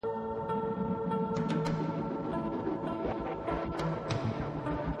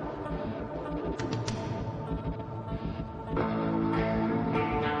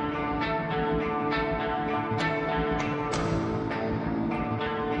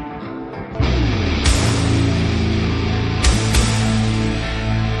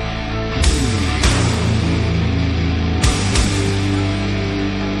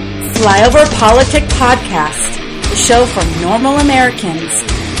Flyover Politic Podcast, the show for normal Americans.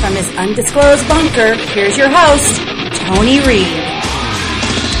 From his undisclosed bunker, here's your host, Tony Reed.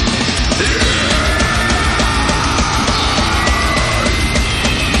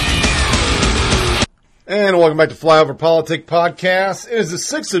 And welcome back to Flyover Politic Podcast. It is the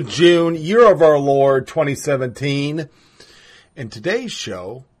 6th of June, year of our Lord, 2017. In today's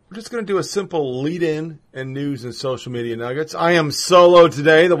show, we're just going to do a simple lead-in and news and social media nuggets. I am solo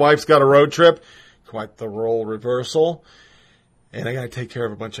today. The wife's got a road trip. Quite the role reversal. And I got to take care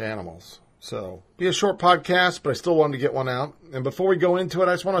of a bunch of animals. So, be a short podcast, but I still wanted to get one out. And before we go into it,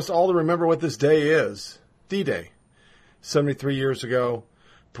 I just want us all to remember what this day is. D-Day. 73 years ago,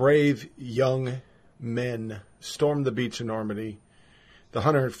 brave young men stormed the beach in Normandy. The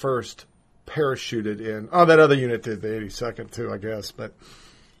 101st parachuted in. Oh, that other unit did, the 82nd too, I guess. But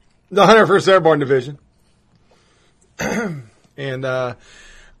the 101st Airborne Division. And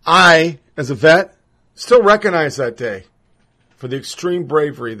I, as a vet, still recognize that day for the extreme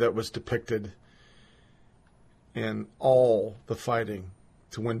bravery that was depicted in all the fighting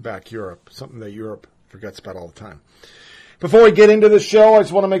to win back Europe, something that Europe forgets about all the time. Before we get into the show, I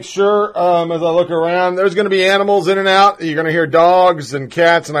just want to make sure, as I look around, there's going to be animals in and out. You're going to hear dogs and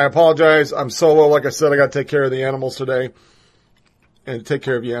cats, and I apologize. I'm solo. Like I said, I got to take care of the animals today. And to take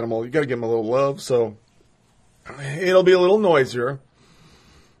care of the animal, you got to give them a little love, so it'll be a little noisier.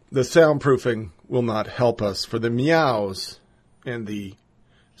 The soundproofing will not help us for the meows and the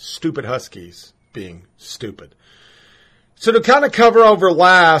stupid huskies being stupid. So to kind of cover over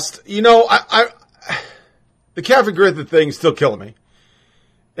last, you know, the Kathy Griffin thing is still killing me.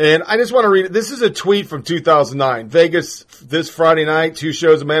 And I just want to read it. This is a tweet from 2009. Vegas this Friday night, 2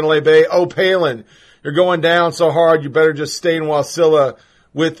 shows in Mandalay Bay. Oh, Palin, you're going down so hard, you better just stay in Wasilla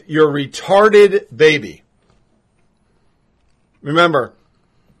with your retarded baby. Remember,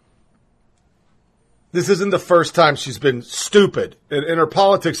 this isn't the first time she's been stupid. And her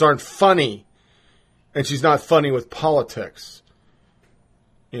politics aren't funny. And she's not funny with politics.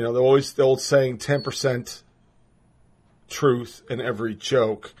 You know, the old saying, 10% truth in every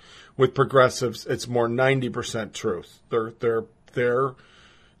joke. With progressives, it's more 90% truth. Their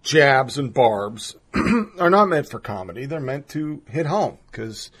jabs and barbs are not meant for comedy. They're meant to hit home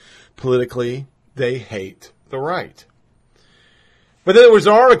because politically they hate the right. But then there was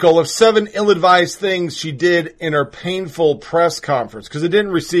an article of 7 ill-advised things she did in her painful press conference because it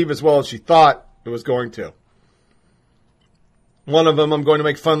didn't receive as well as she thought it was going to. One of them, I'm going to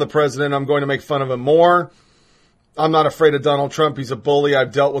make fun of the president. I'm going to make fun of him more. I'm not afraid of Donald Trump. He's a bully.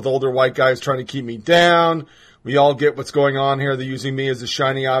 I've dealt with older white guys trying to keep me down. We all get what's going on here. They're using me as a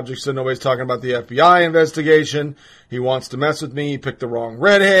shiny object, so nobody's talking about the FBI investigation. He wants to mess with me. He picked the wrong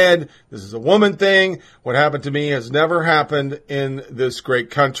redhead. This is a woman thing. What happened to me has never happened in this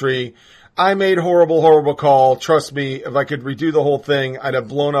great country. I made horrible, horrible call. Trust me, if I could redo the whole thing, I'd have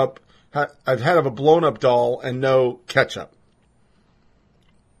had a blown up doll and no ketchup.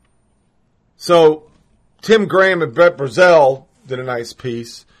 So, Tim Graham and Brett Brazel did a nice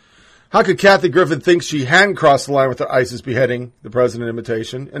piece. How could Kathy Griffin think she hadn't crossed the line with her ISIS beheading the president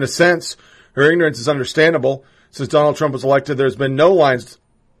invitation? In a sense, her ignorance is understandable. Since Donald Trump was elected, there's been no lines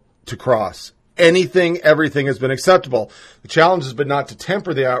to cross. Anything, everything has been acceptable. The challenge has been not to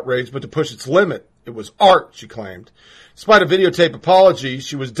temper the outrage, but to push its limit. It was art, she claimed. Despite a videotape apology,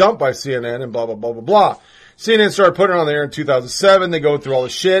 she was dumped by CNN and blah, blah, blah, blah, blah. CNN started putting her on the air in 2007. They go through all the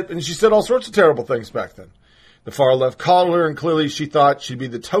shit, and she said all sorts of terrible things back then. The far left called her, and clearly she thought she'd be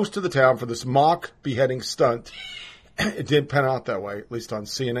the toast of the town for this mock beheading stunt. It didn't pan out that way, at least on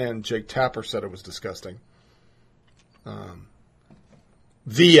CNN. Jake Tapper said it was disgusting.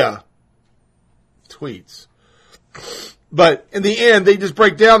 Via tweets. But in the end, they just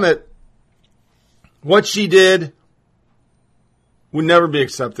break down that what she did would never be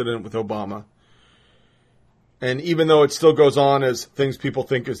accepted with Obama. And even though it still goes on as things people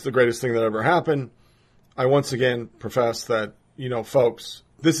think is the greatest thing that ever happened, I once again profess that, you know, folks,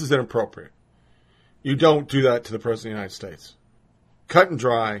 this is inappropriate. You don't do that to the President of the United States. Cut and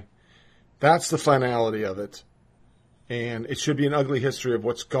dry. That's the finality of it. And it should be an ugly history of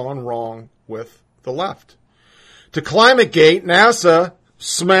what's gone wrong with the left. To ClimateGate, NASA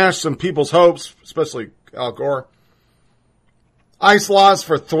smashed some people's hopes, especially Al Gore. Ice loss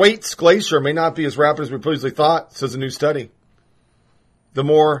for Thwaites Glacier may not be as rapid as we previously thought, says a new study. The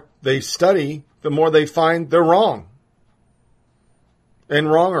more they study, the more they find they're wrong.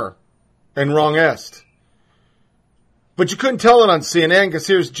 And wronger. And wrongest. But you couldn't tell it on CNN because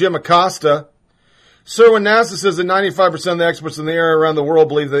here's Jim Acosta, Sir, when NASA says that 95% of the experts in the area around the world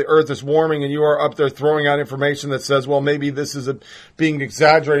believe the Earth is warming and you are up there throwing out information that says, well, maybe this is being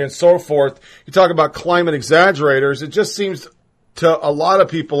exaggerated and so forth, you talk about climate exaggerators, it just seems to a lot of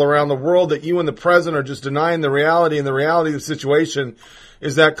people around the world that you and the president are just denying the reality, and the reality of the situation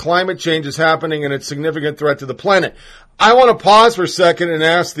is that climate change is happening and it's a significant threat to the planet. I want to pause for a second and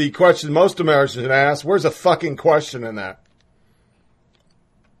ask the question most Americans ask, where's the fucking question in that?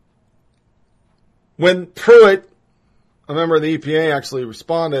 When Pruitt, a member of the EPA, actually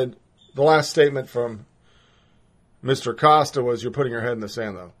responded, the last statement from Mr. Costa was, you're putting your head in the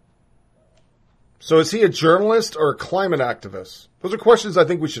sand, though. So is he a journalist or a climate activist? Those are questions I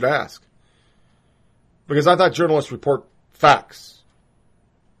think we should ask. Because I thought journalists report facts.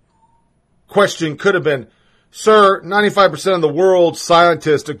 Question could have been, sir, 95% of the world's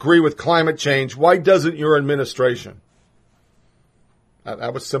scientists agree with climate change. Why doesn't your administration?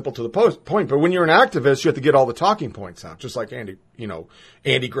 That was simple to the point. But when you're an activist, you have to get all the talking points out, just like Andy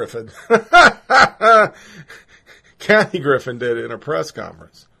Griffin. Kathy Griffin did in a press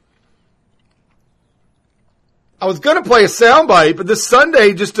conference. I was going to play a soundbite, but this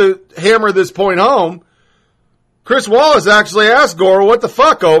Sunday, just to hammer this point home, Chris Wallace actually asked Gore, what the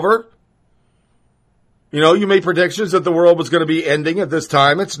fuck, over? You made predictions that the world was going to be ending at this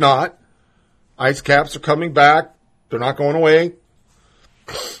time. It's not. Ice caps are coming back. They're not going away.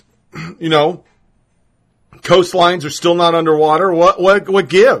 Coastlines are still not underwater. What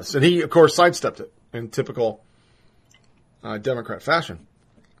gives? And he, of course, sidestepped it in typical Democrat fashion.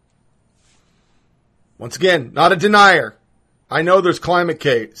 Once again, not a denier. I know there's climate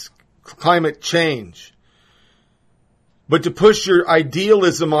change. But to push your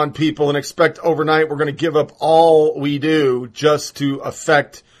idealism on people and expect overnight we're going to give up all we do just to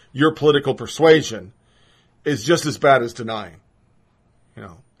affect your political persuasion is just as bad as denying.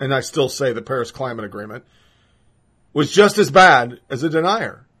 And I still say the Paris Climate Agreement was just as bad as a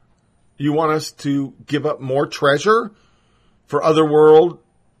denier. You want us to give up more treasure for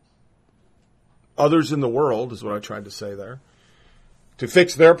others in the world, is what I tried to say there, to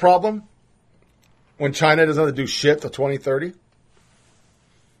fix their problem when China doesn't have to do shit till 2030?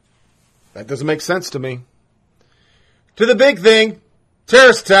 That doesn't make sense to me. To the big thing,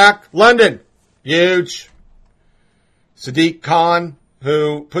 terrorist attack, London, huge. Sadiq Khan,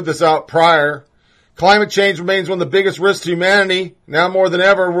 who put this out prior, climate change remains one of the biggest risks to humanity. Now more than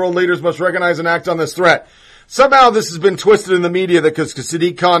ever, world leaders must recognize and act on this threat. Somehow this has been twisted in the media because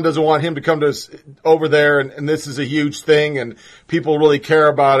Sadiq Khan doesn't want him to come to us over there, and this is a huge thing, and people really care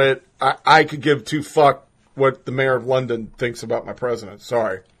about it. I could give two fuck what the mayor of London thinks about my president.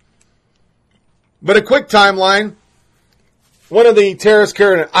 Sorry. But a quick timeline. One of the terrorists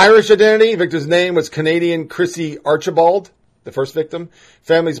carried an Irish identity. Victor's name was Canadian Chrissy Archibald, the first victim.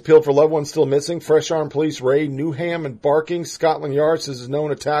 Families appealed for loved ones still missing. Fresh Arm Police raid Newham and Barking. Scotland Yard says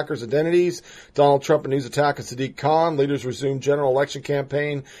known attackers' identities. Donald Trump and news attack on Sadiq Khan. Leaders resume general election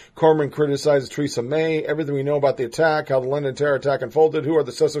campaign. Corman criticizes Theresa May. Everything we know about the attack, how the London terror attack unfolded, who are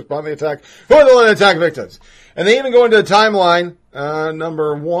the suspects behind the attack, who are the London attack victims. And they even go into the timeline.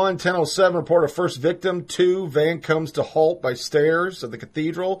 Number 1, 10:07, report of first victim. 2, van comes to halt by stairs of the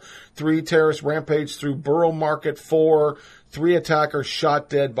cathedral. 3, terrorist rampage through Borough Market. 4, 3 attackers shot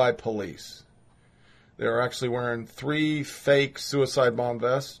dead by police. They were actually wearing 3 fake suicide bomb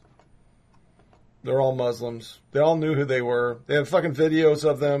vests. They're all Muslims. They all knew who they were. They have fucking videos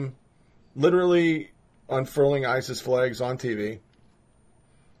of them literally unfurling ISIS flags on TV.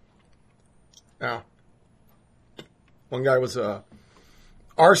 Now, one guy was a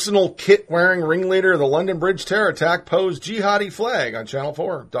Arsenal kit-wearing ringleader of the London Bridge terror attack, posed jihadi flag on Channel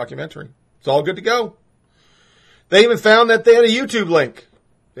 4 documentary. It's all good to go. They even found that they had a YouTube link.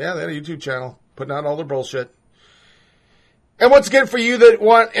 Yeah, they had a YouTube channel putting out all their bullshit. And once again, for you that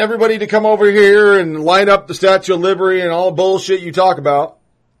want everybody to come over here and line up the Statue of Liberty and all the bullshit you talk about,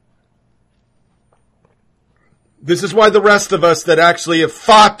 this is why the rest of us that actually have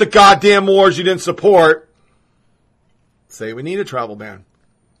fought the goddamn wars you didn't support say we need a travel ban.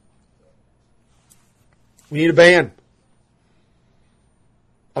 We need a ban.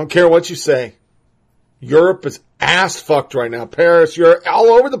 I don't care what you say. Europe is ass fucked right now. Paris, you're all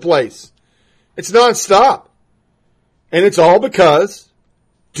over the place. It's nonstop. And it's all because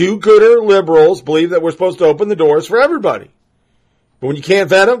do-gooder liberals believe that we're supposed to open the doors for everybody. But when you can't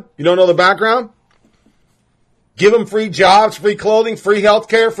vet them, you don't know the background, give them free jobs, free clothing, free health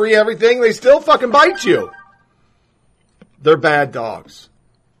care, free everything, they still fucking bite you. They're bad dogs.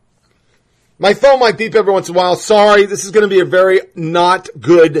 My phone might beep every once in a while. Sorry, this is going to be a very not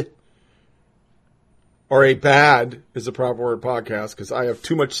good or a bad is the proper word podcast, because I have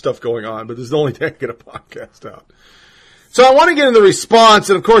too much stuff going on, but this is the only day I get a podcast out. So I want to get into the response,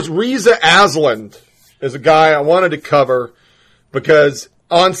 and of course Reza Aslan is a guy I wanted to cover because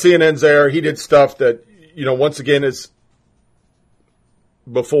on CNN's air, he did stuff that, once again is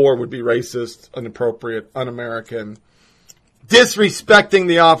before would be racist, inappropriate, un-American, disrespecting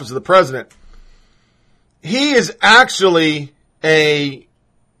the office of the president. He is actually a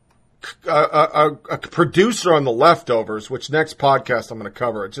producer on The Leftovers, which next podcast I'm going to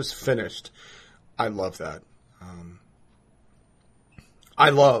cover. It just finished. I love that. I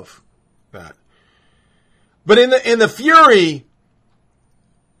love that. But in the fury,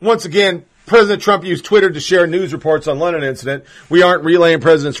 once again, President Trump used Twitter to share news reports on London incident. We aren't relaying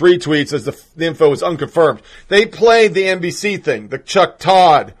president's retweets as the info is unconfirmed. They played the NBC thing, the Chuck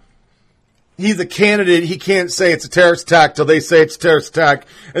Todd. He's a candidate. He can't say it's a terrorist attack till they say it's a terrorist attack.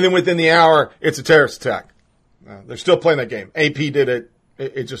 And then within the hour, it's a terrorist attack. They're still playing that game. AP did it.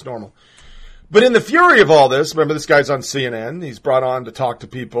 It's just normal. But in the fury of all this, remember this guy's on CNN. He's brought on to talk to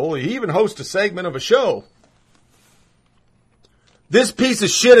people. He even hosts a segment of a show. This piece of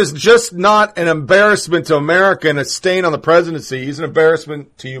shit is just not an embarrassment to America and a stain on the presidency. He's an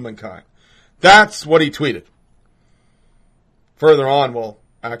embarrassment to humankind. That's what he tweeted. Further on, we'll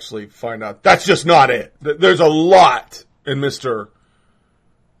actually find out that's just not it. There's a lot in Mr.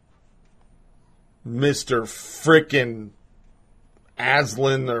 Frickin'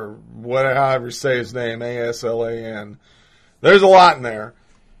 Aslan, or whatever, however you say his name, Aslan. There's a lot in there.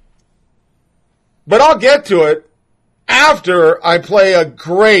 But I'll get to it after I play a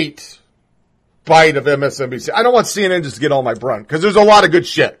great bite of MSNBC. I don't want CNN just to get all my brunt, because there's a lot of good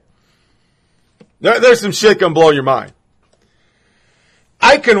shit. There's some shit gonna blow your mind.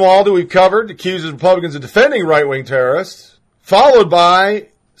 Eichenwald, who we've covered, accuses Republicans of defending right-wing terrorists, followed by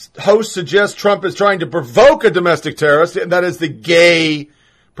host suggests Trump is trying to provoke a domestic terrorist, and that is the gay,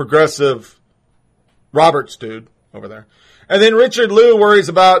 progressive Roberts dude over there. And then Richard Liu worries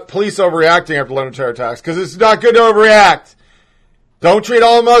about police overreacting after London terror attacks, because it's not good to overreact. Don't treat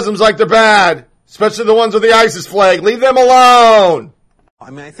all Muslims like they're bad, especially the ones with the ISIS flag. Leave them alone. I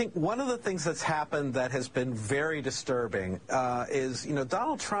mean, I think one of the things that's happened that has been very disturbing is,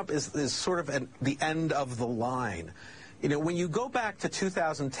 Donald Trump is sort of the end of the line. When you go back to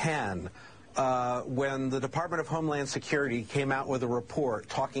 2010, when the Department of Homeland Security came out with a report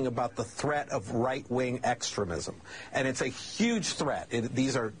talking about the threat of right-wing extremism, and it's a huge threat.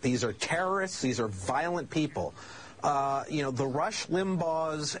 These are terrorists. These are violent people. The Rush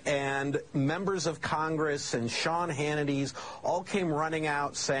Limbaughs and members of Congress and Sean Hannity's all came running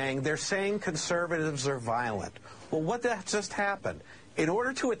out saying they're saying conservatives are violent. Well, what just happened? In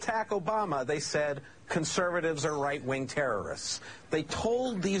order to attack Obama, they said conservatives are right-wing terrorists. They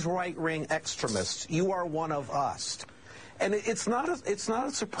told these right-wing extremists, you are one of us. And it's not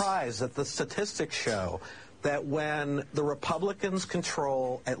a surprise that the statistics show that when the Republicans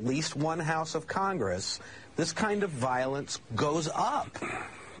control at least one house of Congress, this kind of violence goes up.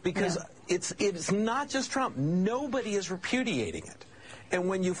 Because it's not just Trump. Nobody is repudiating it. And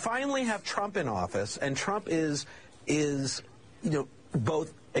when you finally have Trump in office, and Trump is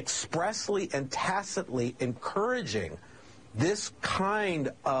both expressly and tacitly encouraging this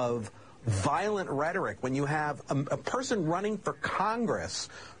kind of violent rhetoric, when you have a person running for Congress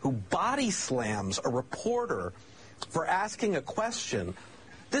who body slams a reporter for asking a question,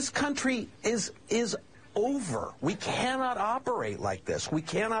 this country is over. We cannot operate like this. We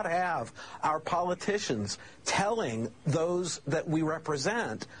cannot have our politicians telling those that we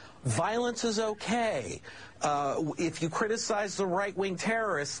represent violence is okay. If you criticize the right-wing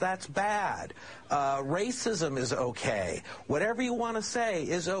terrorists, that's bad. Racism is okay. Whatever you want to say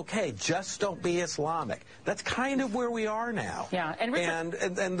is okay. Just don't be Islamic. That's kind of where we are now. Yeah, and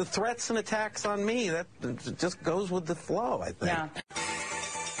the threats and attacks on me, that just goes with the flow, I think. Yeah.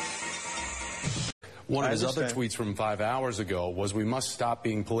 One of his other tweets from 5 hours ago was, we must stop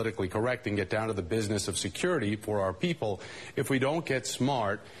being politically correct and get down to the business of security for our people. If we don't get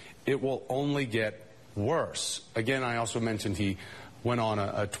smart, it will only get worse. Again, I also mentioned he went on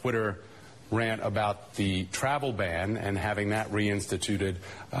a Twitter rant about the travel ban and having that reinstituted,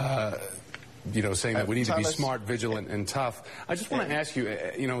 saying that we need to be smart, vigilant, and tough. I just want to ask you,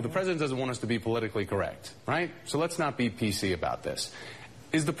 the president doesn't want us to be politically correct, right? So let's not be PC about this.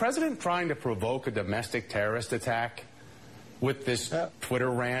 Is the president trying to provoke a domestic terrorist attack with this Twitter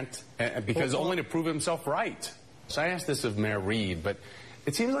rant? Because only to prove himself right. So I asked this of Mayor Reed, but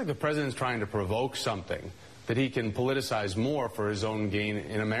it seems like the president's trying to provoke something that he can politicize more for his own gain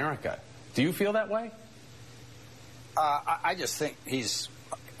in America. Do you feel that way? I just think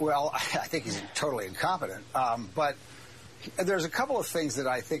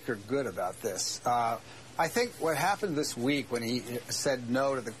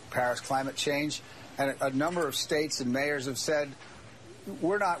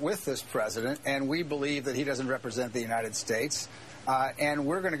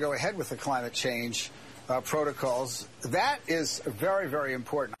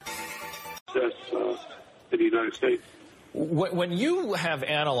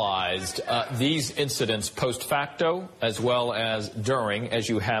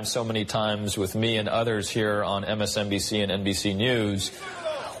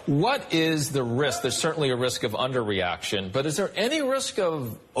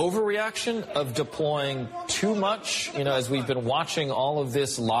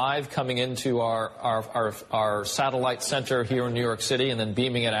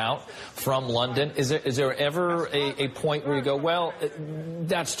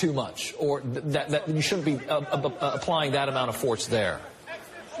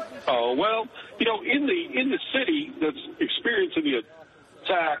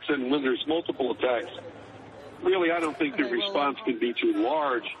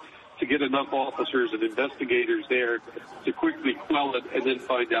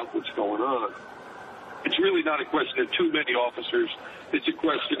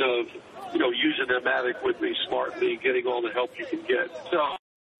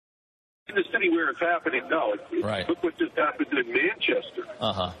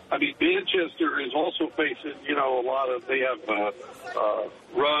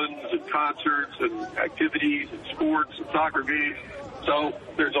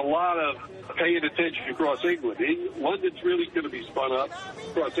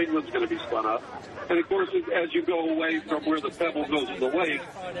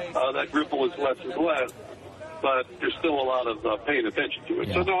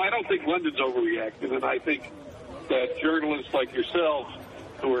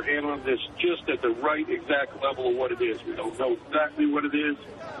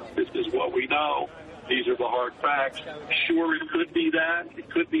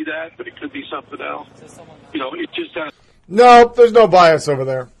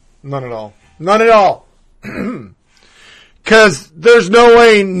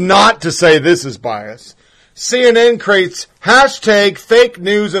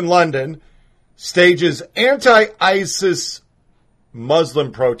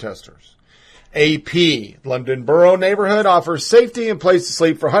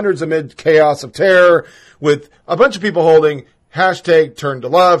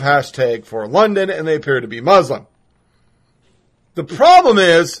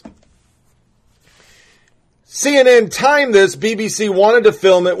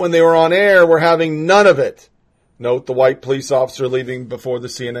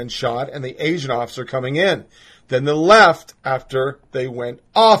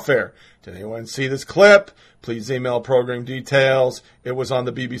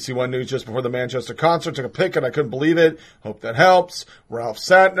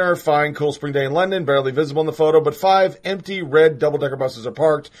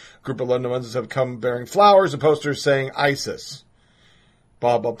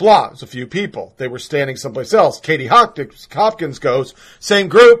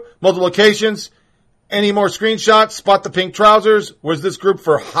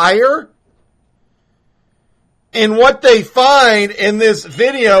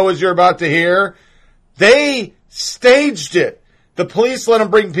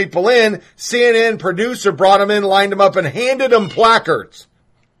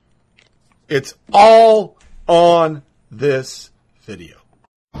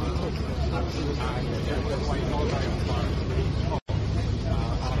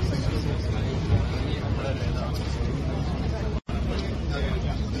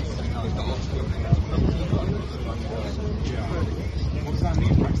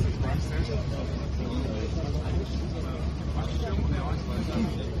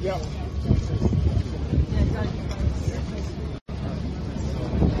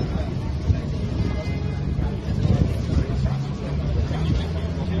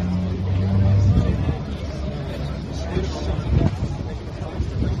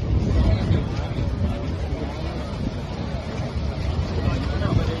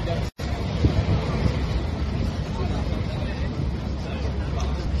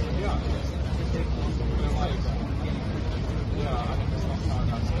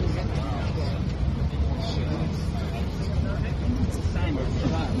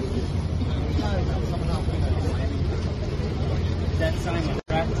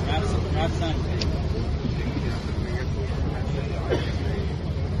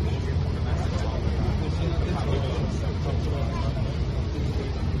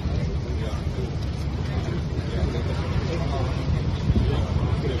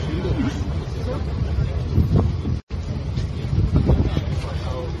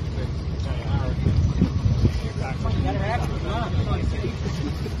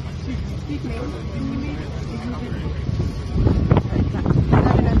Excuse me.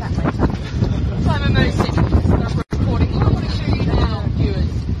 Simon Moses, recording. What I want to show you now, viewers,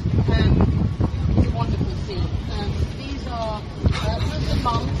 is a wonderful scene. These are Muslim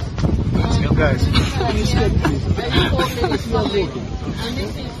monks. You guys. And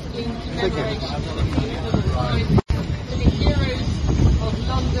this is in commemoration of the 5 living heroes of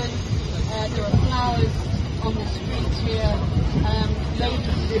London. There are flowers on the streets here.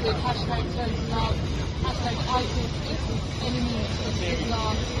 Ladies with hashtag Turn to Love, hashtag ISIS enemies of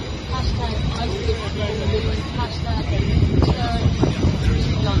Islam, hashtag ISIS hashtag Turn to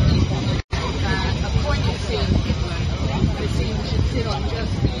London. A poignant scene, a scene which should sit on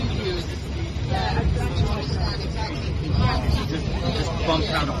just for you viewers to understand exactly London so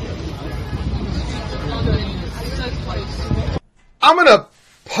close. I'm going to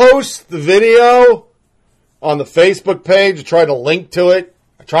post the video on the Facebook page. I tried to link to it.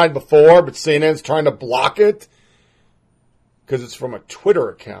 I tried before, but CNN's trying to block it because it's from a Twitter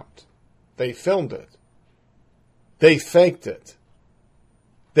account. They filmed it. They faked it.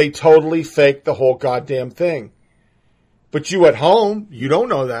 They totally faked the whole goddamn thing. But you at home, you don't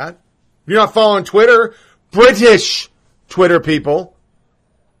know that. You're not following Twitter. British Twitter people.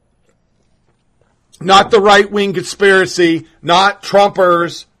 Not the right-wing conspiracy. Not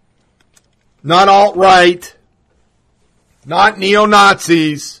Trumpers. Not alt-right. Not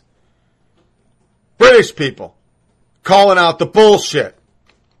neo-Nazis. British people. Calling out the bullshit.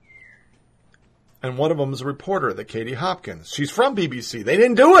 And one of them is a reporter, the Katie Hopkins. She's from BBC. They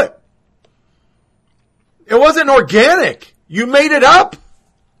didn't do it. It wasn't organic. You made it up.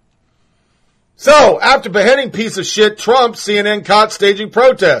 So, after beheading piece of shit Trump, CNN caught staging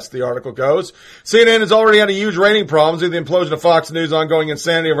protests, the article goes. CNN has already had a huge rating problems with the implosion of Fox News' ongoing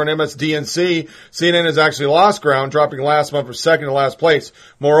insanity over an MSDNC. CNN has actually lost ground, dropping last month from second to last place.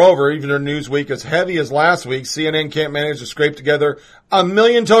 Moreover, even their Newsweek as heavy as last week, CNN can't manage to scrape together 1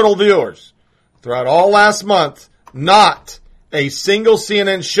 million total viewers. Throughout all last month, not a single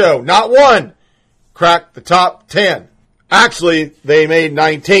CNN show, not one, cracked the top 10. Actually, they made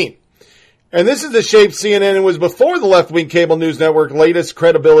 19. And this is the shape CNN was before the left-wing cable news network latest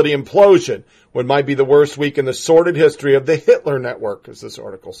credibility implosion, what might be the worst week in the sordid history of the Hitler network, as this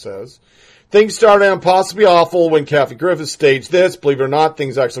article says. Things started out possibly awful when Kathy Griffiths staged this. Believe it or not,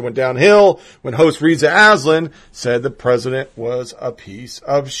 things actually went downhill when host Reza Aslan said the president was a piece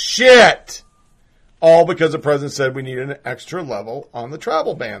of shit. All because the president said we needed an extra level on the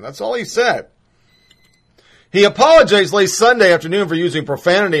travel ban. That's all he said. He apologized late Sunday afternoon for using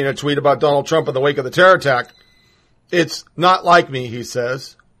profanity in a tweet about Donald Trump in the wake of the terror attack. It's not like me, he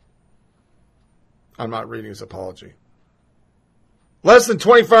says. I'm not reading his apology. Less than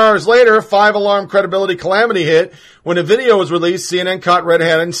 24 hours later, 5-alarm credibility calamity hit. When a video was released, CNN caught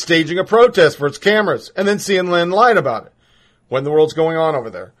red-handed staging a protest for its cameras, and then CNN lied about it. What in the world's going on over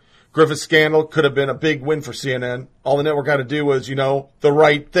there? Griffith's scandal could have been a big win for CNN. All the network had to do was, the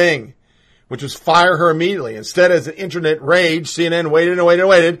right thing, which was fire her immediately. Instead, as the internet raged, CNN waited and waited and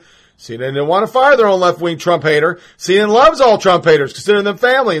waited. CNN didn't want to fire their own left-wing Trump hater. CNN loves all Trump haters, considering them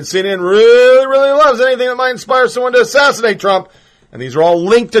family. And CNN really, really loves anything that might inspire someone to assassinate Trump. And these are all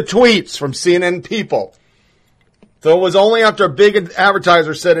linked to tweets from CNN people. Though it was only after a big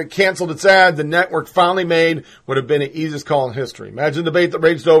advertiser said it canceled its ad, the network finally made what had been the easiest call in history. Imagine the debate that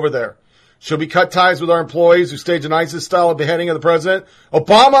raged over there. Should we cut ties with our employees who staged an ISIS-style beheading of the president?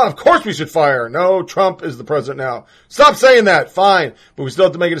 Obama, of course we should fire. No, Trump is the president now. Stop saying that. Fine. But we still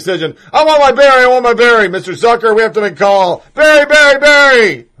have to make a decision. I want my Barry. I want my Barry. Mr. Zucker, we have to make a call. Barry, Barry,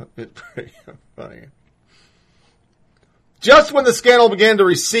 Barry. It's pretty funny. Just when the scandal began to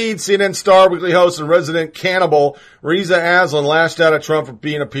recede, CNN star, weekly host, and resident cannibal Reza Aslan lashed out at Trump for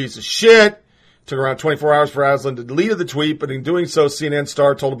being a piece of shit. Took around 24 hours for Aslan to delete the tweet, but in doing so, CNN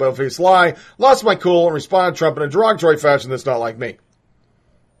star told a bold-faced lie, lost my cool, and responded to Trump in a derogatory fashion that's not like me.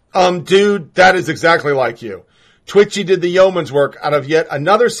 Dude, that is exactly like you. Twitchy did the yeoman's work out of yet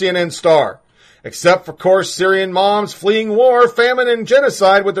another CNN star. Except for, of course, Syrian moms fleeing war, famine, and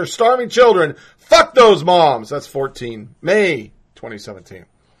genocide with their starving children. Fuck those moms! That's 14 May 2017.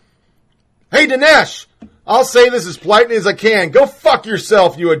 Hey, Dinesh! I'll say this as politely as I can. Go fuck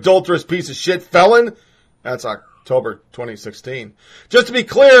yourself, you adulterous piece of shit felon. That's October 2016. Just to be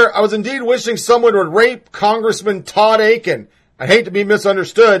clear, I was indeed wishing someone would rape Congressman Todd Akin. I hate to be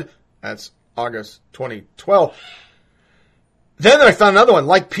misunderstood. That's August 2012. Then I found another one,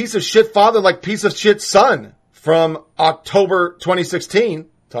 like piece of shit father, like piece of shit son, from October 2016,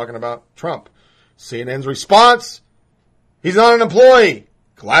 talking about Trump. CNN's response, he's not an employee.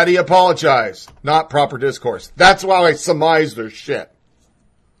 Glad he apologized. Not proper discourse. That's why I surmise their shit.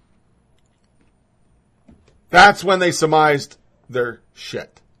 That's when they surmised their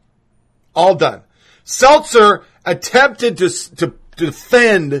shit. All done. Seltzer attempted to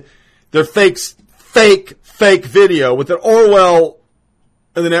defend their fake video with an Orwell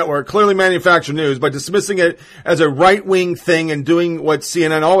in the network, clearly manufactured news, by dismissing it as a right-wing thing and doing what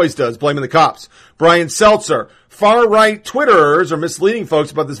CNN always does, blaming the cops. Brian Seltzer. Far-right Twitterers are misleading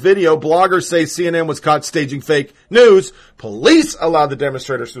folks about this video. Bloggers say CNN was caught staging fake news. Police allowed the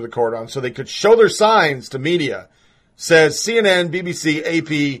demonstrators through the cordon so they could show their signs to media. Says CNN, BBC,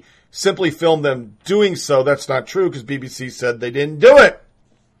 AP simply filmed them doing so. That's not true because BBC said they didn't do it.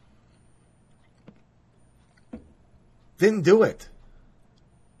 Didn't do it.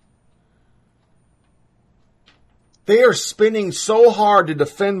 They are spinning so hard to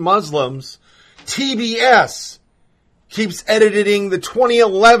defend Muslims. TBS keeps editing the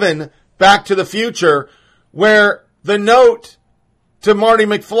 2011 Back to the Future where the note to Marty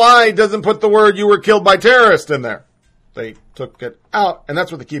McFly doesn't put the word "you were killed by terrorists" in there. They took it out, and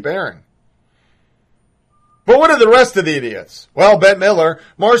that's what they keep airing. But what are the rest of the idiots? Well, Bette Midler,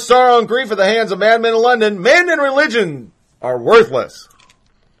 more sorrow and grief at the hands of madmen in London. Men and religion are worthless.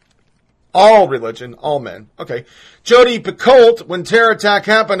 All religion, all men. Okay. Jodi Picoult, when terror attack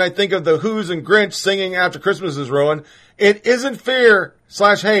happened, I think of the Who's and Grinch singing After Christmas is Ruined. It isn't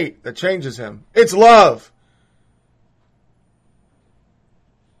fear/hate that changes him. It's love.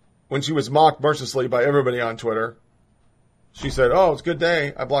 When she was mocked mercilessly by everybody on Twitter, she said, "Oh, it's a good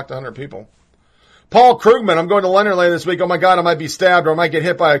day. I blocked 100 people." Paul Krugman, I'm going to London later this week. Oh my God, I might be stabbed or I might get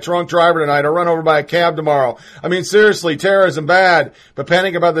hit by a drunk driver tonight or run over by a cab tomorrow. I mean, seriously, terrorism bad, but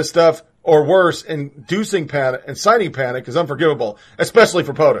panicking about this stuff, or worse, inducing panic, inciting panic is unforgivable, especially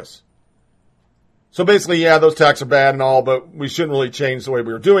for POTUS. So basically, yeah, those attacks are bad and all, but we shouldn't really change the way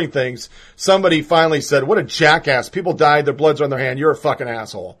we were doing things. Somebody finally said, what a jackass. People died, their blood's on their hand. You're a fucking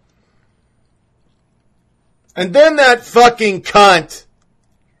asshole. And then that fucking cunt,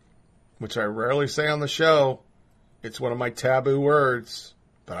 which I rarely say on the show. It's one of my taboo words,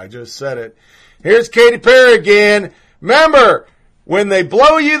 but I just said it. Here's Katy Perry again. Remember, when they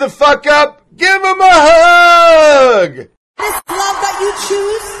blow you the fuck up, give them a hug! This love that you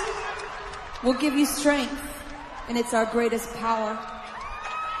choose will give you strength, and it's our greatest power.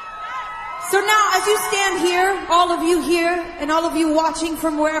 So now, as you stand here, all of you here, and all of you watching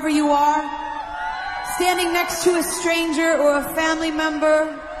from wherever you are, standing next to a stranger or a family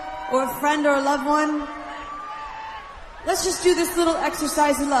member, or a friend or a loved one, let's just do this little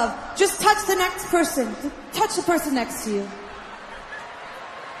exercise of love. Just touch the next person. Touch the person next to you.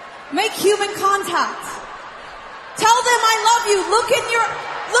 Make human contact. Tell them I love you. Look in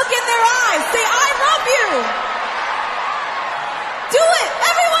their eyes. Say, I love you. Do it.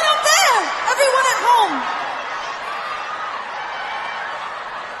 Everyone up there. Everyone at home.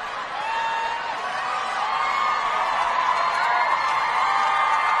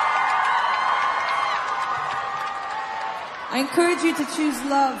 I encourage you to choose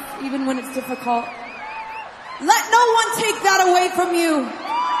love, even when it's difficult. Let no one take that away from you.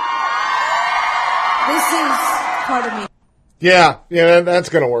 This is part of me. Yeah, that's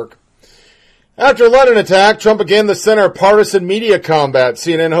going to work. After a London attack, Trump again the center of partisan media combat.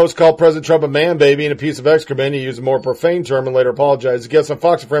 CNN host called President Trump a man-baby and a piece of excrement. He used a more profane term and later apologized. A guest on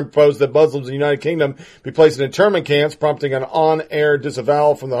Fox and Friends proposed that Muslims in the United Kingdom be placed in internment camps, prompting an on-air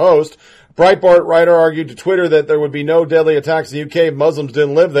disavowal from the host. Breitbart writer argued to Twitter that there would be no deadly attacks in the UK if Muslims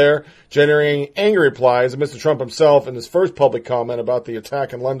didn't live there, generating angry replies. And Mr. Trump himself, in his first public comment about the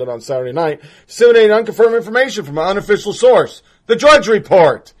attack in London on Saturday night, disseminated unconfirmed information from an unofficial source, the Drudge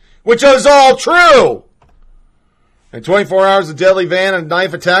Report, which is all true. In 24 hours, a deadly van and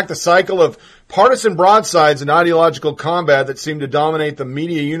knife attack, the cycle of partisan broadsides and ideological combat that seem to dominate the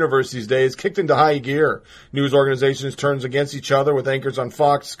media universe these days kicked into high gear. News organizations turned against each other, with anchors on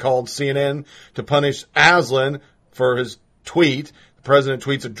Fox called CNN to punish Aslan for his tweet. The president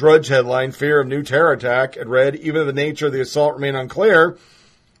tweets a Drudge headline, fear of new terror attack. It read, even if the nature of the assault remained unclear,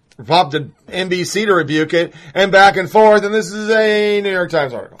 prompted NBC to rebuke it, and back and forth, and this is a New York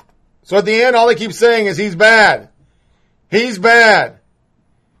Times article. So at the end, all they keep saying is he's bad. He's bad.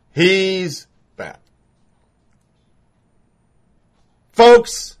 He's bad.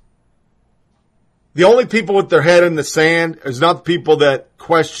 Folks, the only people with their head in the sand is not the people that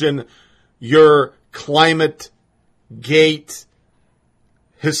question your climate gate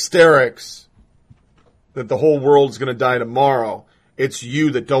hysterics that the whole world's going to die tomorrow. It's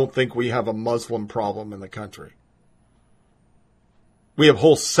you that don't think we have a Muslim problem in the country. We have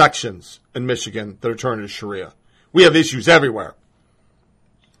whole sections in Michigan that are turning to Sharia. We have issues everywhere.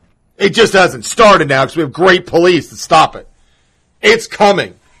 It just hasn't started now because we have great police to stop it. It's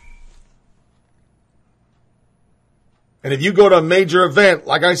coming. And if you go to a major event,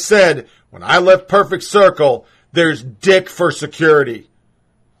 like I said, when I left Perfect Circle, there's dick for security.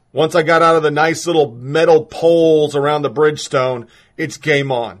 Once I got out of the nice little metal poles around the Bridgestone, it's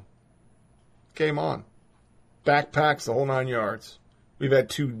game on. Game on. Backpacks, the whole 9 yards. We've had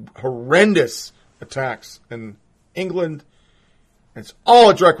 2 horrendous attacks in England. It's all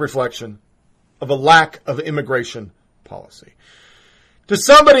a direct reflection of a lack of immigration policy. To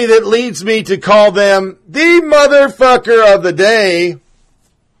somebody that leads me to call them the motherfucker of the day,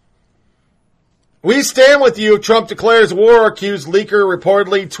 we stand with you. Trump declares war. Accused leaker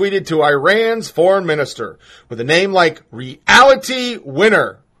reportedly tweeted to Iran's foreign minister with a name like Reality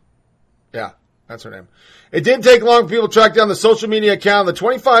Winner. Yeah, that's her name. It didn't take long for people to track down the social media account of the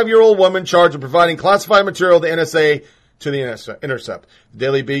 25-year-old woman charged with providing classified material to NSA to the Intercept. The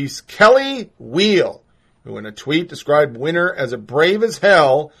Daily Beast's Kelly Wheel, who in a tweet described Winner as a brave as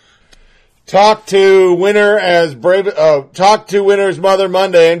hell, talked to Winner's mother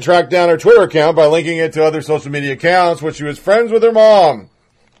Monday and tracked down her Twitter account by linking it to other social media accounts, which she was friends with her mom.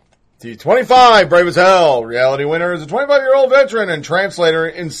 She's 25, brave as hell. Reality Winner is a 25-year-old veteran and translator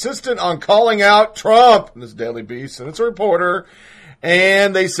insistent on calling out Trump. This Daily Beast, and it's a reporter.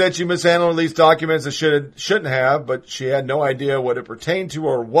 And they said she mishandled these documents that shouldn't have, but she had no idea what it pertained to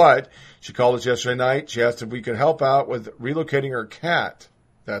or what. She called us yesterday night. She asked if we could help out with relocating her cat.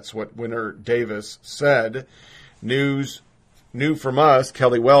 That's what Winner Davis said. New from us,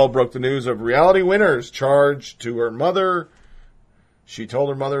 Kelly Well broke the news of Reality Winner's charge to her mother. She told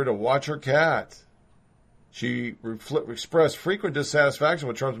her mother to watch her cat. She expressed frequent dissatisfaction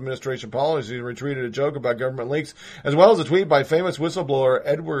with Trump's administration policies and retweeted a joke about government leaks, as well as a tweet by famous whistleblower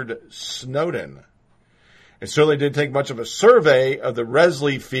Edward Snowden. It certainly didn't take much of a survey of the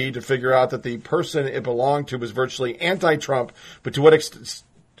Resley feed to figure out that the person it belonged to was virtually anti-Trump, but to what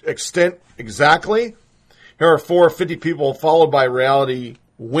extent exactly? Here are 450 people followed by Reality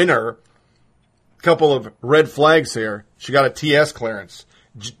Winner. A couple of red flags here. She got a TS clearance.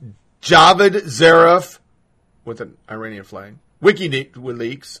 Javed Zarif with an Iranian flag.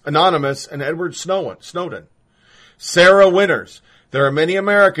 WikiLeaks, Anonymous, and Edward Snowden. Sarah Winters. There are many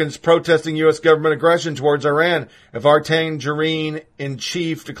Americans protesting U.S. government aggression towards Iran. If our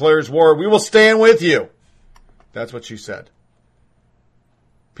tangerine-in-chief declares war, we will stand with you. That's what she said.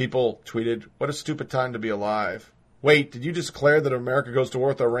 People tweeted, what a stupid time to be alive. Wait, did you declare that if America goes to war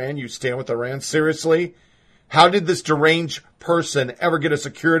with Iran, you stand with Iran? Seriously? How did this deranged person ever get a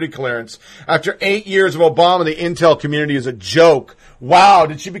security clearance? After 8 years of Obama, the intel community is a joke. Wow,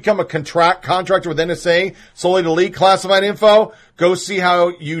 did she become a contractor with NSA solely to leak classified info? Go see how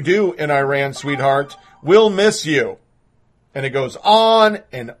you do in Iran, sweetheart. We'll miss you. And it goes on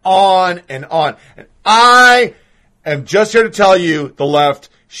and on and on. And I am just here to tell you, the left,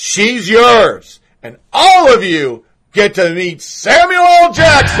 she's yours. And all of you get to meet Samuel L.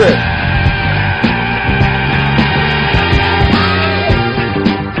 Jackson.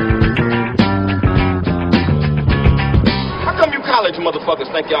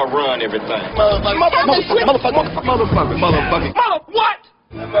 Motherfuckers think y'all run everything. Motherfucker. What?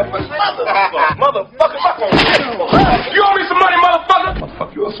 Motherfucker. You owe me some money, motherfucker.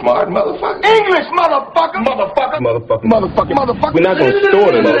 Motherfucker, you a smart motherfucker. English, motherfucker. Motherfucker. We're not gonna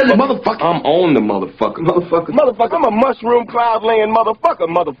store the motherfucker. I'm on the motherfucker. I'm a mushroom cloud laying motherfucker.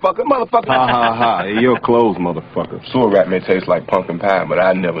 Ha. You're closed, motherfucker. Sewer rat may taste like pumpkin pie, but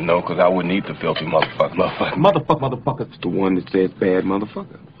I never know because I wouldn't eat the filthy motherfucker. Motherfucker. It's the one that says bad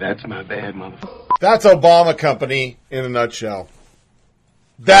motherfucker. That's my bad motherfucker. That's Obama Company in a nutshell.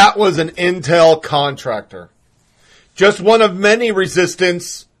 That was an intel contractor. Just one of many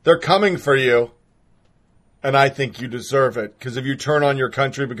resistance. They're coming for you. And I think you deserve it. Because if you turn on your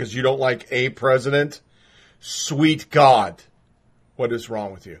country because you don't like a president, sweet God, what is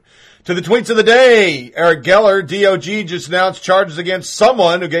wrong with you? To the tweets of the day, Eric Geller, DOJ just announced charges against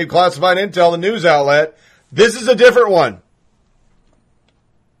someone who gave classified intel to the news outlet. This is a different one.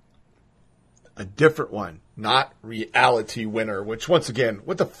 A different one. Not Reality Winner, which once again,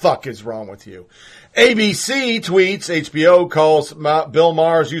 what the fuck is wrong with you? ABC tweets, HBO calls Bill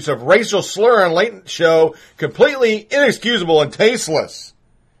Maher's use of racial slur on Late Show completely inexcusable and tasteless.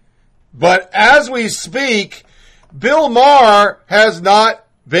 But as we speak, Bill Maher has not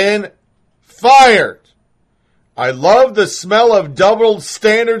been fired. I love the smell of double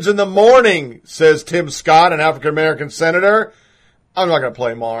standards in the morning, says Tim Scott, an African-American senator. I'm not going to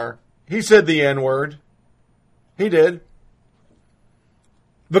play Maher. He said the N-word. He did.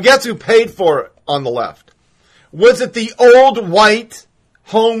 But guess who paid for it on the left? Was it the old white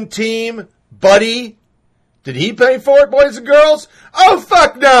home team buddy? Did he pay for it, boys and girls? Oh,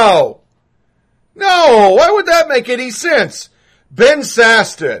 fuck no! No, why would that make any sense? Ben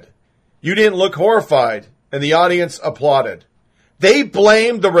Sasse did. You didn't look horrified, and the audience applauded. They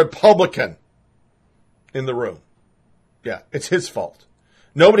blamed the Republican in the room. Yeah, it's his fault.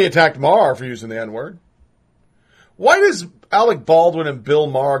 Nobody attacked Maher for using the N-word. Why does Alec Baldwin and Bill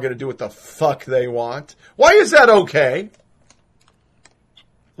Maher get to do what the fuck they want? Why is that okay?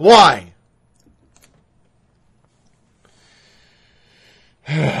 Why?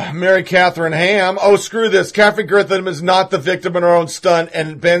 Mary Catherine Ham. Oh, screw this. Kathy Griffin is not the victim in her own stunt,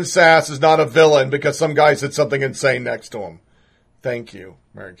 and Ben Sasse is not a villain because some guy said something insane next to him. Thank you,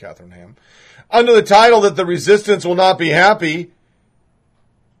 Mary Catherine Ham. Under the title that the resistance will not be happy,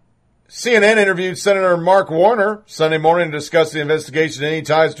 CNN interviewed Senator Mark Warner Sunday morning to discuss the investigation into any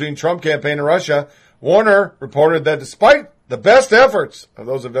ties between Trump campaign and Russia. Warner reported that despite the best efforts of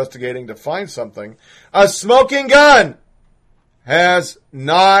those investigating to find something, a smoking gun has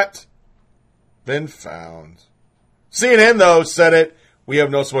not been found. CNN, though, said it. We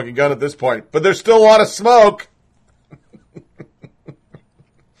have no smoking gun at this point, but there's still a lot of smoke.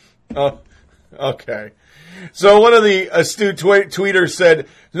 Oh, okay. So one of the astute tweeters said,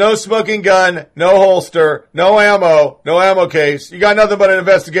 no smoking gun, no holster, no ammo case. You got nothing but an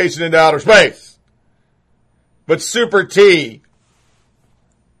investigation into outer space. But Super T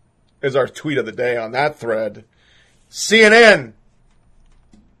is our tweet of the day on that thread. CNN,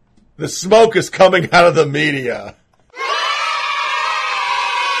 the smoke is coming out of the media.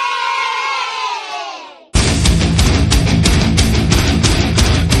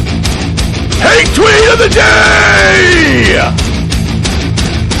 Hate tweet of the day!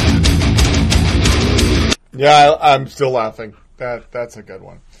 Yeah, I'm still laughing. That's a good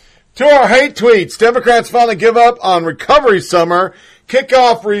one. To our hate tweets, Democrats finally give up on recovery summer, kick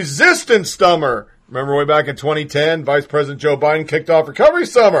off resistance summer. Remember way back in 2010, Vice President Joe Biden kicked off recovery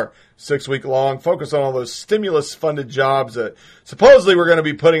summer, 6-week long, focus on all those stimulus-funded jobs that supposedly were going to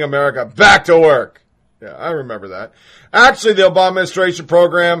be putting America back to work. Yeah, I remember that. Actually, the Obama administration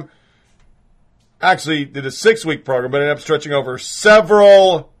program actually did a 6-week program, but ended up stretching over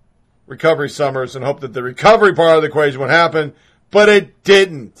several recovery summers and hoped that the recovery part of the equation would happen, but it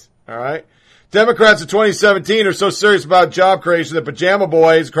didn't. All right? Democrats in 2017 are so serious about job creation that pajama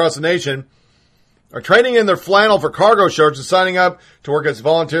boys across the nation are trading in their flannel for cargo shirts and signing up to work as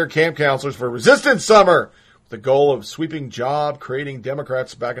volunteer camp counselors for Resistance Summer with the goal of sweeping job-creating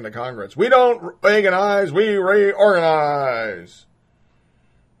Democrats back into Congress. We don't Reaganize, we reorganize.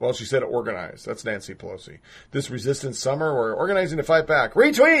 Well, she said organize. That's Nancy Pelosi. This Resistance Summer, we're organizing to fight back.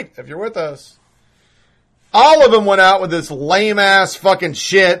 Retweet if you're with us. All of them went out with this lame-ass fucking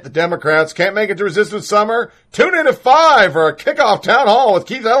shit. The Democrats can't make it to Resistance Summer. Tune in at 5 for a kickoff town hall with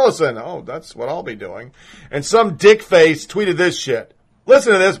Keith Ellison. Oh, that's what I'll be doing. And some dickface tweeted this shit.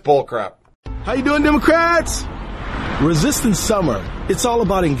 Listen to this bullcrap. How you doing, Democrats? Resistance Summer. It's all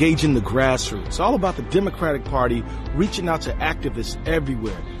about engaging the grassroots. All about the Democratic Party reaching out to activists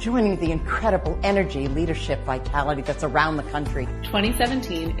everywhere. Joining the incredible energy, leadership, vitality that's around the country.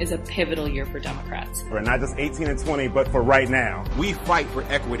 2017 is a pivotal year for Democrats. We're not just 18 and 20, but for right now. We fight for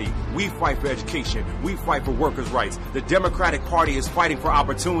equity. We fight for education. We fight for workers' rights. The Democratic Party is fighting for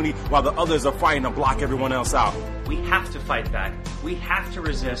opportunity while the others are fighting to block everyone else out. We have to fight back. We have to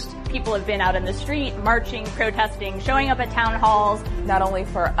resist. People have been out in the street, marching, protesting, showing up at town halls. Not only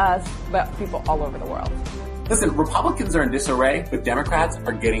for us, but people all over the world. Listen, Republicans are in disarray, but Democrats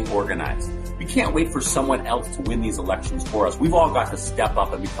are getting organized. We can't wait for someone else to win these elections for us. We've all got to step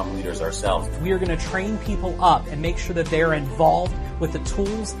up and become leaders ourselves. We are going to train people up and make sure that they're involved with the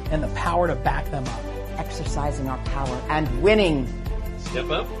tools and the power to back them up. Exercising our power and winning. Step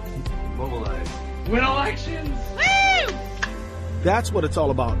up, mobilize, win elections. Woo! That's what it's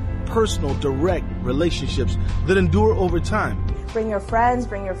all about. Personal, direct relationships that endure over time. Bring your friends,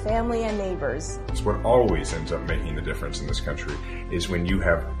 bring your family and neighbors. It's what always ends up making the difference in this country is when you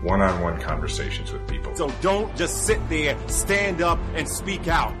have one-on-one conversations with people. So don't just sit there, stand up and speak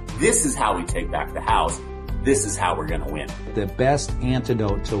out. This is how we take back the House. This is how we're going to win. The best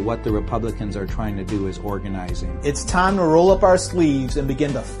antidote to what the Republicans are trying to do is organizing. It's time to roll up our sleeves and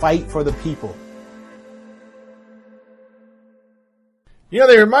begin to fight for the people. You know,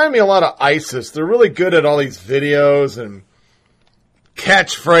 they remind me a lot of ISIS. They're really good at all these videos and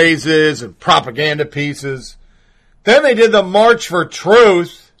catchphrases and propaganda pieces. Then they did the March for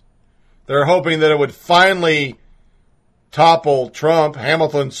Truth. They're hoping that it would finally topple Trump.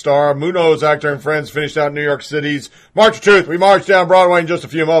 Hamilton star, Munoz actor and friends finished out in New York City's March for Truth. We march down Broadway in just a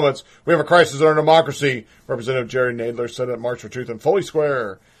few moments. We have a crisis in our democracy. Representative Jerry Nadler said at March for Truth in Foley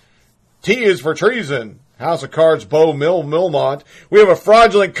Square. T is for treason. House of Cards, Beau Milmont. We have a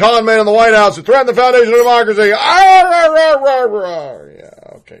fraudulent con man in the White House who threatened the foundation of democracy. Yeah,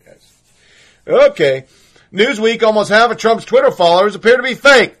 okay, guys. Okay. Newsweek, almost half of Trump's Twitter followers appear to be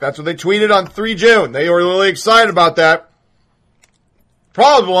fake. That's what they tweeted on 3 June. They were really excited about that.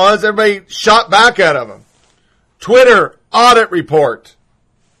 Problem was, everybody shot back at him. Twitter audit report.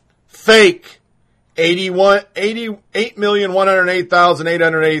 Fake.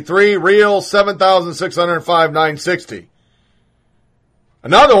 88,108,883. Real, 7,605,960.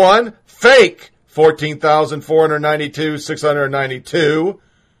 Another one, fake. 14,492,692.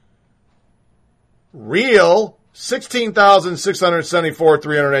 Real,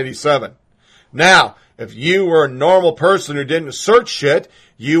 16,674,387. Now, if you were a normal person who didn't search shit,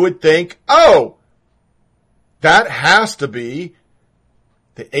 you would think, oh, that has to be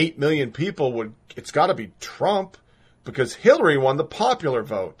the 8 million people would, it's got to be Trump because Hillary won the popular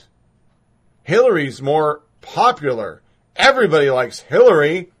vote. Hillary's more popular. Everybody likes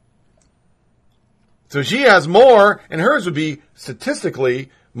Hillary. So she has more, and hers would be statistically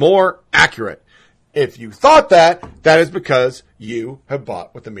more accurate. If you thought that, that is because you have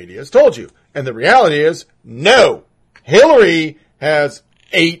bought what the media has told you. And the reality is, no. Hillary has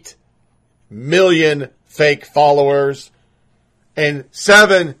 8 million fake followers and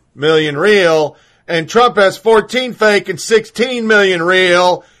 7 million real, and Trump has 14 fake and 16 million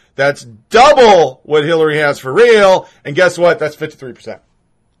real. That's double what Hillary has for real, and guess what? That's 53%.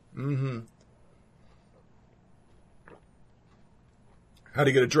 How do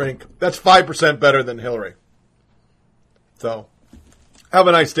you get a drink? That's 5% better than Hillary. So, have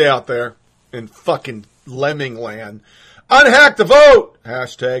a nice day out there in fucking lemming land. Unhack the vote!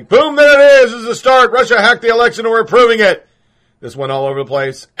 Hashtag. Boom, there it is. This is the start. Russia hacked the election and we're proving it. This went all over the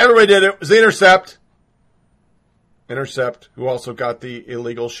place. Everybody did it. It was the Intercept. Intercept, who also got the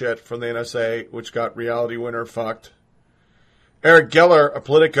illegal shit from the NSA, which got Reality Winner fucked. Eric Geller, a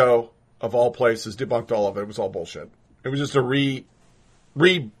Politico, of all places, debunked all of it. It was all bullshit. It was just a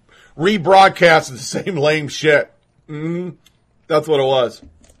rebroadcast of the same lame shit. That's what it was.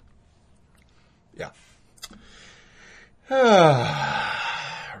 Yeah.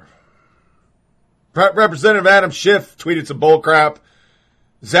 Representative Adam Schiff tweeted some bullcrap.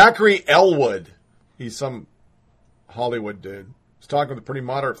 Zachary Elwood, he's some Hollywood dude. I was talking with a pretty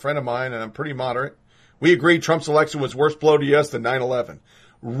moderate friend of mine, and I'm pretty moderate. We agreed Trump's election was worse blow to U.S. than 9/11.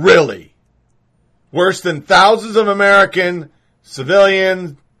 Really? Worse than thousands of American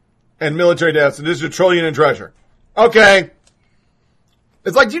civilian and military deaths, and this is a trillion in treasure. Okay.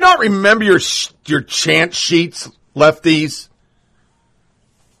 It's like, do you not remember your chant sheets, lefties?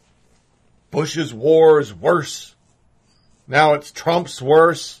 Bush's war is worse. Now it's Trump's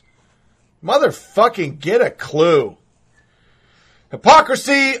worse. Motherfucking get a clue.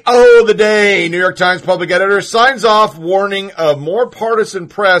 Hypocrisy, oh, the day. New York Times public editor signs off warning of more partisan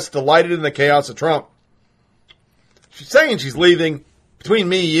press delighted in the chaos of Trump. She's saying she's leaving. Between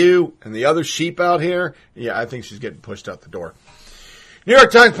me, you, and the other sheep out here, yeah, I think she's getting pushed out the door. New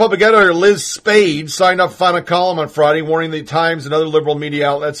York Times public editor Liz Spade signed off a final column on Friday warning the Times and other liberal media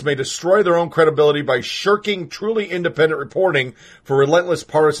outlets may destroy their own credibility by shirking truly independent reporting for relentless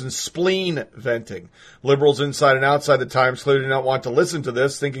partisan spleen venting. Liberals inside and outside the Times clearly do not want to listen to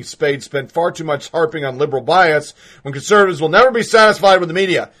this, thinking Spade spent far too much harping on liberal bias when conservatives will never be satisfied with the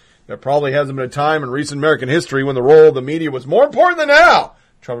media. There probably hasn't been a time in recent American history when the role of the media was more important than now.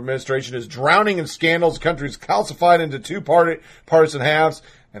 Trump administration is drowning in scandals. The country is calcified into two partisan halves,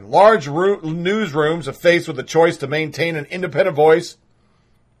 and large newsrooms are faced with the choice to maintain an independent voice,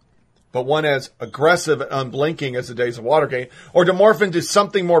 but one as aggressive and unblinking as the days of Watergate, or to morph into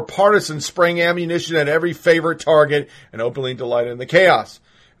something more partisan, spraying ammunition at every favorite target and openly delighted in the chaos.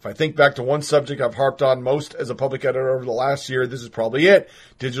 If I think back to one subject I've harped on most as a public editor over the last year, this is probably it.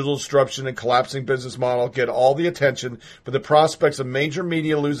 Digital disruption and collapsing business model get all the attention, but the prospects of major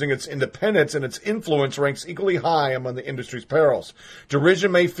media losing its independence and its influence ranks equally high among the industry's perils.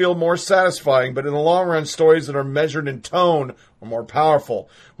 Derision may feel more satisfying, but in the long run, stories that are measured in tone are more powerful.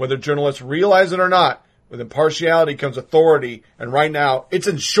 Whether journalists realize it or not, with impartiality comes authority, and right now, it's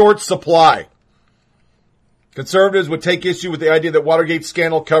in short supply. Conservatives would take issue with the idea that Watergate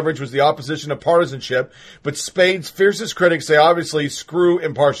scandal coverage was the opposition of partisanship, but Spade's fiercest critics say obviously screw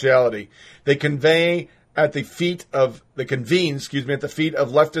impartiality. They convene at the feet of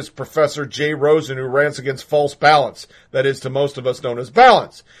leftist Professor Jay Rosen, who rants against false balance, that is to most of us known as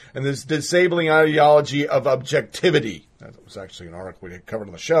balance, and this disabling ideology of objectivity. That was actually an article we covered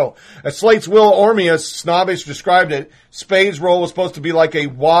on the show. As Slate's Will Ormius snobbish described it, Spade's role was supposed to be like a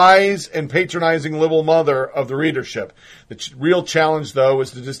wise and patronizing liberal mother of the readership. The real challenge, though,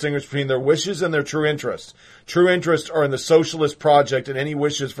 is to distinguish between their wishes and their true interests. True interests are in the socialist project, and any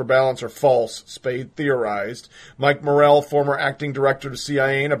wishes for balance are false, Spade theorized. Mike Morell, former acting director of the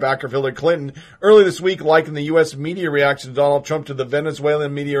CIA and a backer of Hillary Clinton, early this week likened the U.S. media reaction to Donald Trump to the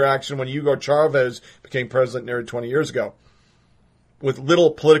Venezuelan media reaction when Hugo Chavez became president nearly 20 years ago. With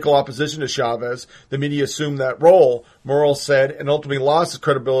little political opposition to Chavez, the media assumed that role, Morell said, and ultimately lost its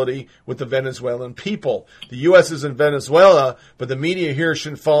credibility with the Venezuelan people. The U.S. is in Venezuela, but the media here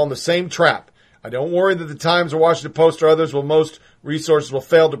shouldn't fall in the same trap. I don't worry that the Times or Washington Post or others most resources will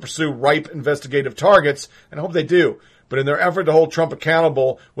fail to pursue ripe investigative targets, and I hope they do. But in their effort to hold Trump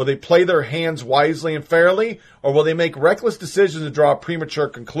accountable, will they play their hands wisely and fairly, or will they make reckless decisions and draw premature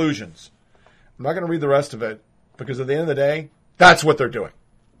conclusions? I'm not going to read the rest of it, because at the end of the day, that's what they're doing.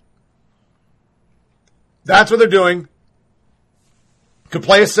 That's what they're doing. Could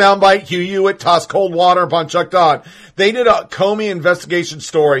play a soundbite, Hugh Hewitt tossed cold water upon Chuck Todd. They did a Comey investigation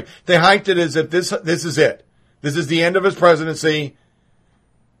story. They hyped it as if this is it. This is the end of his presidency.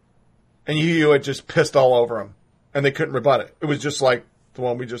 And Hugh Hewitt just pissed all over him. And they couldn't rebut it. It was just like the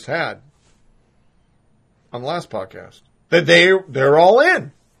one we just had on the last podcast. That they're all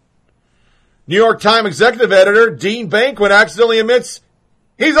in. New York Times executive editor Dean Banquet accidentally admits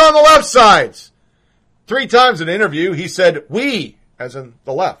he's on the left sides. 3 times in an interview, he said, we, as in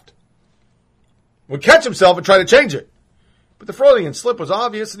the left, would catch himself and try to change it. But the Freudian slip was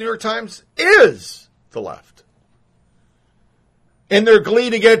obvious. The New York Times is the left. In their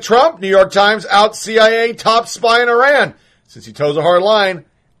glee to get Trump, New York Times out CIA top spy in Iran, since he toes a hard line,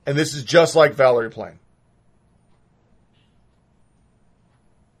 and this is just like Valerie Plame.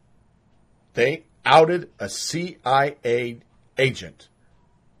 They outed a CIA agent.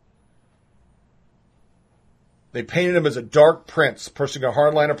 They painted him as a dark prince, pursuing a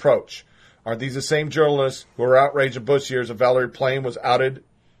hardline approach. Aren't these the same journalists who were outraged in Bush years that Valerie Plame was outed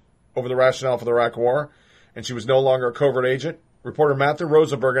over the rationale for the Iraq War, and she was no longer a covert agent? Reporter Matthew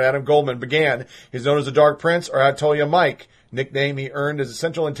Rosenberg and Adam Goldman began. He's known as the Dark Prince, or Ayatollah Mike, nickname he earned as a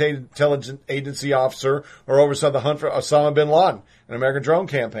Central Intelligence Agency officer or oversaw the hunt for Osama bin Laden, an American drone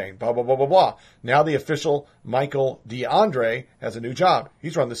campaign, blah, blah, blah, blah, blah. Now the official Michael DeAndre has a new job.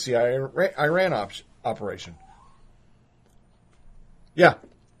 He's run the CIA Iran operation. Yeah.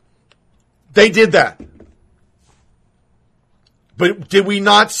 They did that. But did we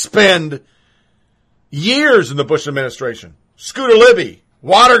not spend years in the Bush administration? Scooter Libby,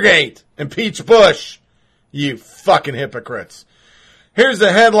 Watergate, impeach Bush. You fucking hypocrites. Here's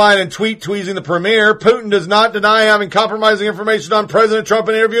the headline and tweet tweezing the premier. Putin does not deny having compromising information on President Trump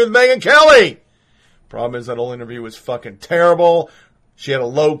in an interview with Megyn Kelly. Problem is that whole interview was fucking terrible. She had a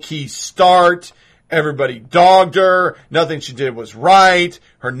low-key start. Everybody dogged her. Nothing she did was right.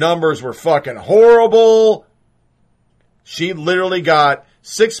 Her numbers were fucking horrible. She literally got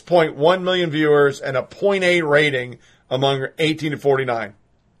 6.1 million viewers and a 0.8 rating among 18 to 49.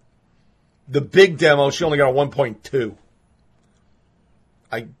 The big demo, she only got a 1.2.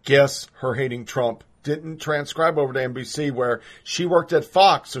 I guess her hating Trump didn't transcribe over to NBC, where she worked at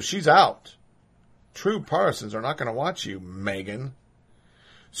Fox, so she's out. True partisans are not going to watch you, Megan.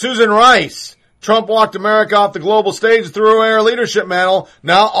 Susan Rice. Trump walked America off the global stage and threw away our leadership mantle.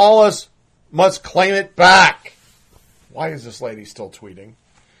 Now all us must claim it back. Why is this lady still tweeting?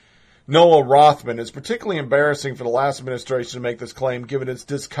 Noah Rothman is particularly embarrassing for the last administration to make this claim, given its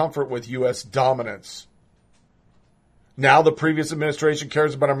discomfort with U.S. dominance. Now the previous administration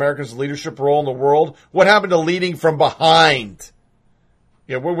cares about America's leadership role in the world. What happened to leading from behind?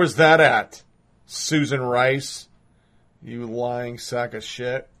 Yeah, where was that at? Susan Rice, you lying sack of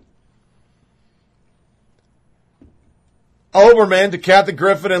shit. Oberman to Kathy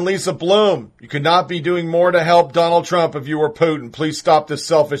Griffin and Lisa Bloom. You could not be doing more to help Donald Trump if you were Putin. Please stop this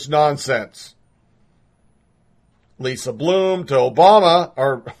selfish nonsense. Lisa Bloom to Obama,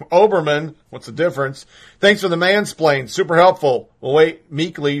 or Oberman. What's the difference? Thanks for the mansplain. Super helpful. We'll wait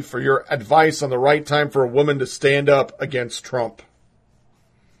meekly for your advice on the right time for a woman to stand up against Trump.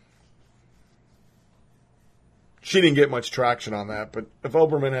 She didn't get much traction on that, but if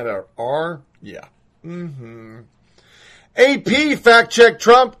Oberman had an R, yeah. AP fact-check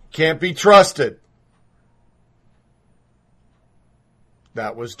Trump, can't be trusted.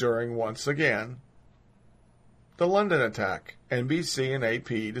 That was during, once again, the London attack. NBC and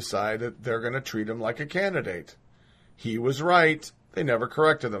AP decided they're going to treat him like a candidate. He was right. They never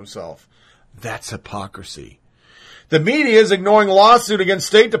corrected themselves. That's hypocrisy. The media is ignoring lawsuit against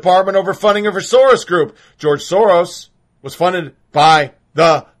State Department over funding of a Soros group. George Soros, was funded by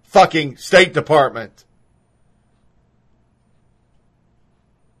the fucking State Department.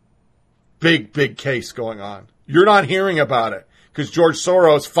 Big, big case going on. You're not hearing about it because George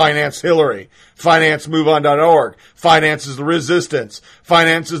Soros financed Hillary, financed MoveOn.org, finances the resistance,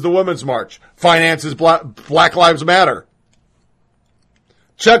 finances the Women's March, finances Black Lives Matter.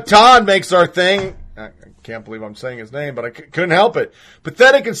 Chuck Todd makes our thing. I can't believe I'm saying his name, but I couldn't help it.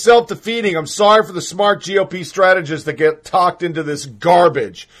 Pathetic and self-defeating. I'm sorry for the smart GOP strategists that get talked into this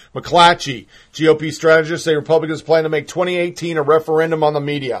garbage. McClatchy, GOP strategists say Republicans plan to make 2018 a referendum on the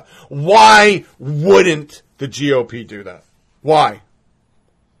media. Why wouldn't the GOP do that? Why?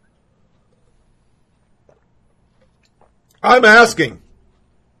 I'm asking.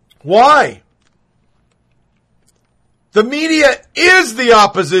 Why? The media is the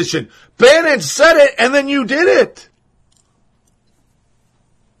opposition. Bannon said it, and then you did it.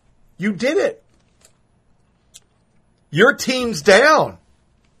 You did it. Your team's down.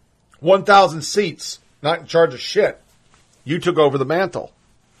 1,000 seats. Not in charge of shit. You took over the mantle.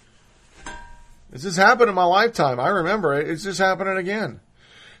 This has happened in my lifetime. I remember it. It's just happening again.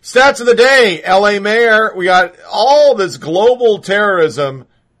 Stats of the day. L.A. mayor. We got all this global terrorism.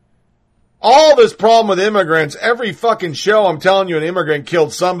 All this problem with immigrants. Every fucking show, I'm telling you, an immigrant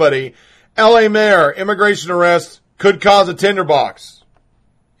killed somebody. L.A. mayor, immigration arrest could cause a tinderbox.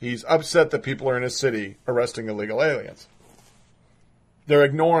 He's upset that people are in his city arresting illegal aliens. They're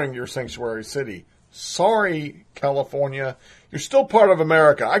ignoring your sanctuary city. Sorry, California. You're still part of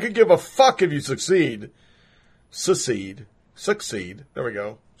America. I could give a fuck if you succeed. Secede. Succeed. There we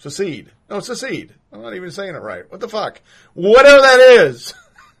go. Secede. No, secede. I'm not even saying it right. What the fuck? Whatever that is.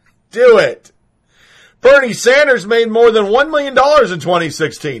 Do it. Bernie Sanders made more than $1 million in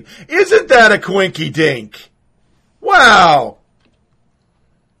 2016. Isn't that a quinky dink? Wow.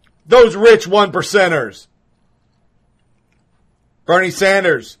 Those rich 1%ers. Bernie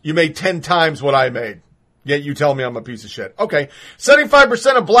Sanders, you made 10 times what I made. Yet you tell me I'm a piece of shit. Okay.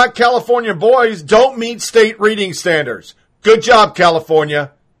 75% of black California boys don't meet state reading standards. Good job,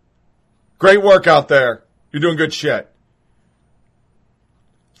 California. Great work out there. You're doing good shit.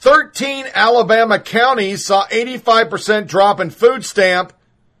 13 Alabama counties saw 85% drop in food stamp.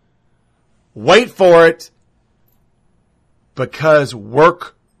 Wait for it. Because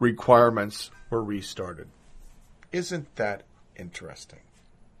work requirements were restarted. Isn't that interesting?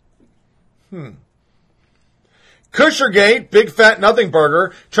 Kushnergate, big fat nothing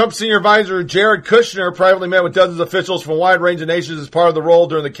burger. Trump senior advisor Jared Kushner privately met with dozens of officials from a wide range of nations as part of the role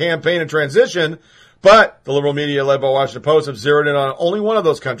during the campaign and transition. But the liberal media led by Washington Post have zeroed in on only one of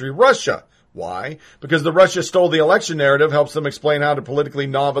those countries, Russia. Why? Because the Russia stole the election narrative helps them explain how the politically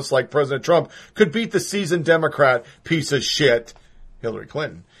novice like President Trump could beat the seasoned Democrat piece of shit, Hillary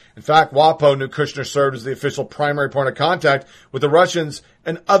Clinton. In fact, WAPO knew Kushner served as the official primary point of contact with the Russians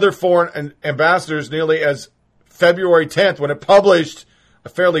and other foreign ambassadors nearly as February 10th when it published a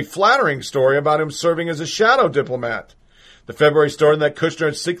fairly flattering story about him serving as a shadow diplomat. The February story that Kushner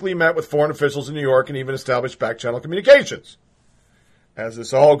had secretly met with foreign officials in New York and even established back-channel communications. As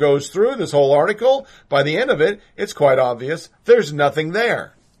this all goes through, this whole article, by the end of it, it's quite obvious there's nothing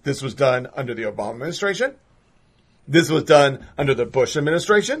there. This was done under the Obama administration. This was done under the Bush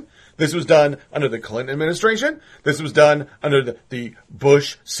administration. This was done under the Clinton administration. This was done under the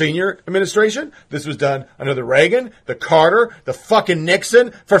Bush senior administration. This was done under the Reagan, the Carter, the fucking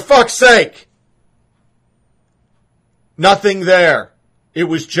Nixon. For fuck's sake! Nothing there. It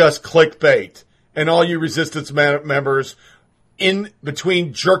was just clickbait. And all you resistance members, in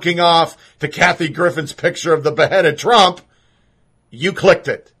between jerking off to Kathy Griffin's picture of the beheaded Trump, you clicked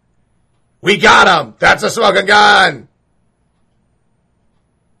it. We got him. That's a smoking gun.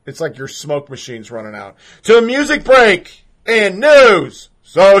 It's like your smoke machine's running out. To a music break and news,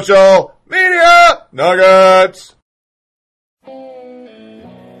 social media nuggets.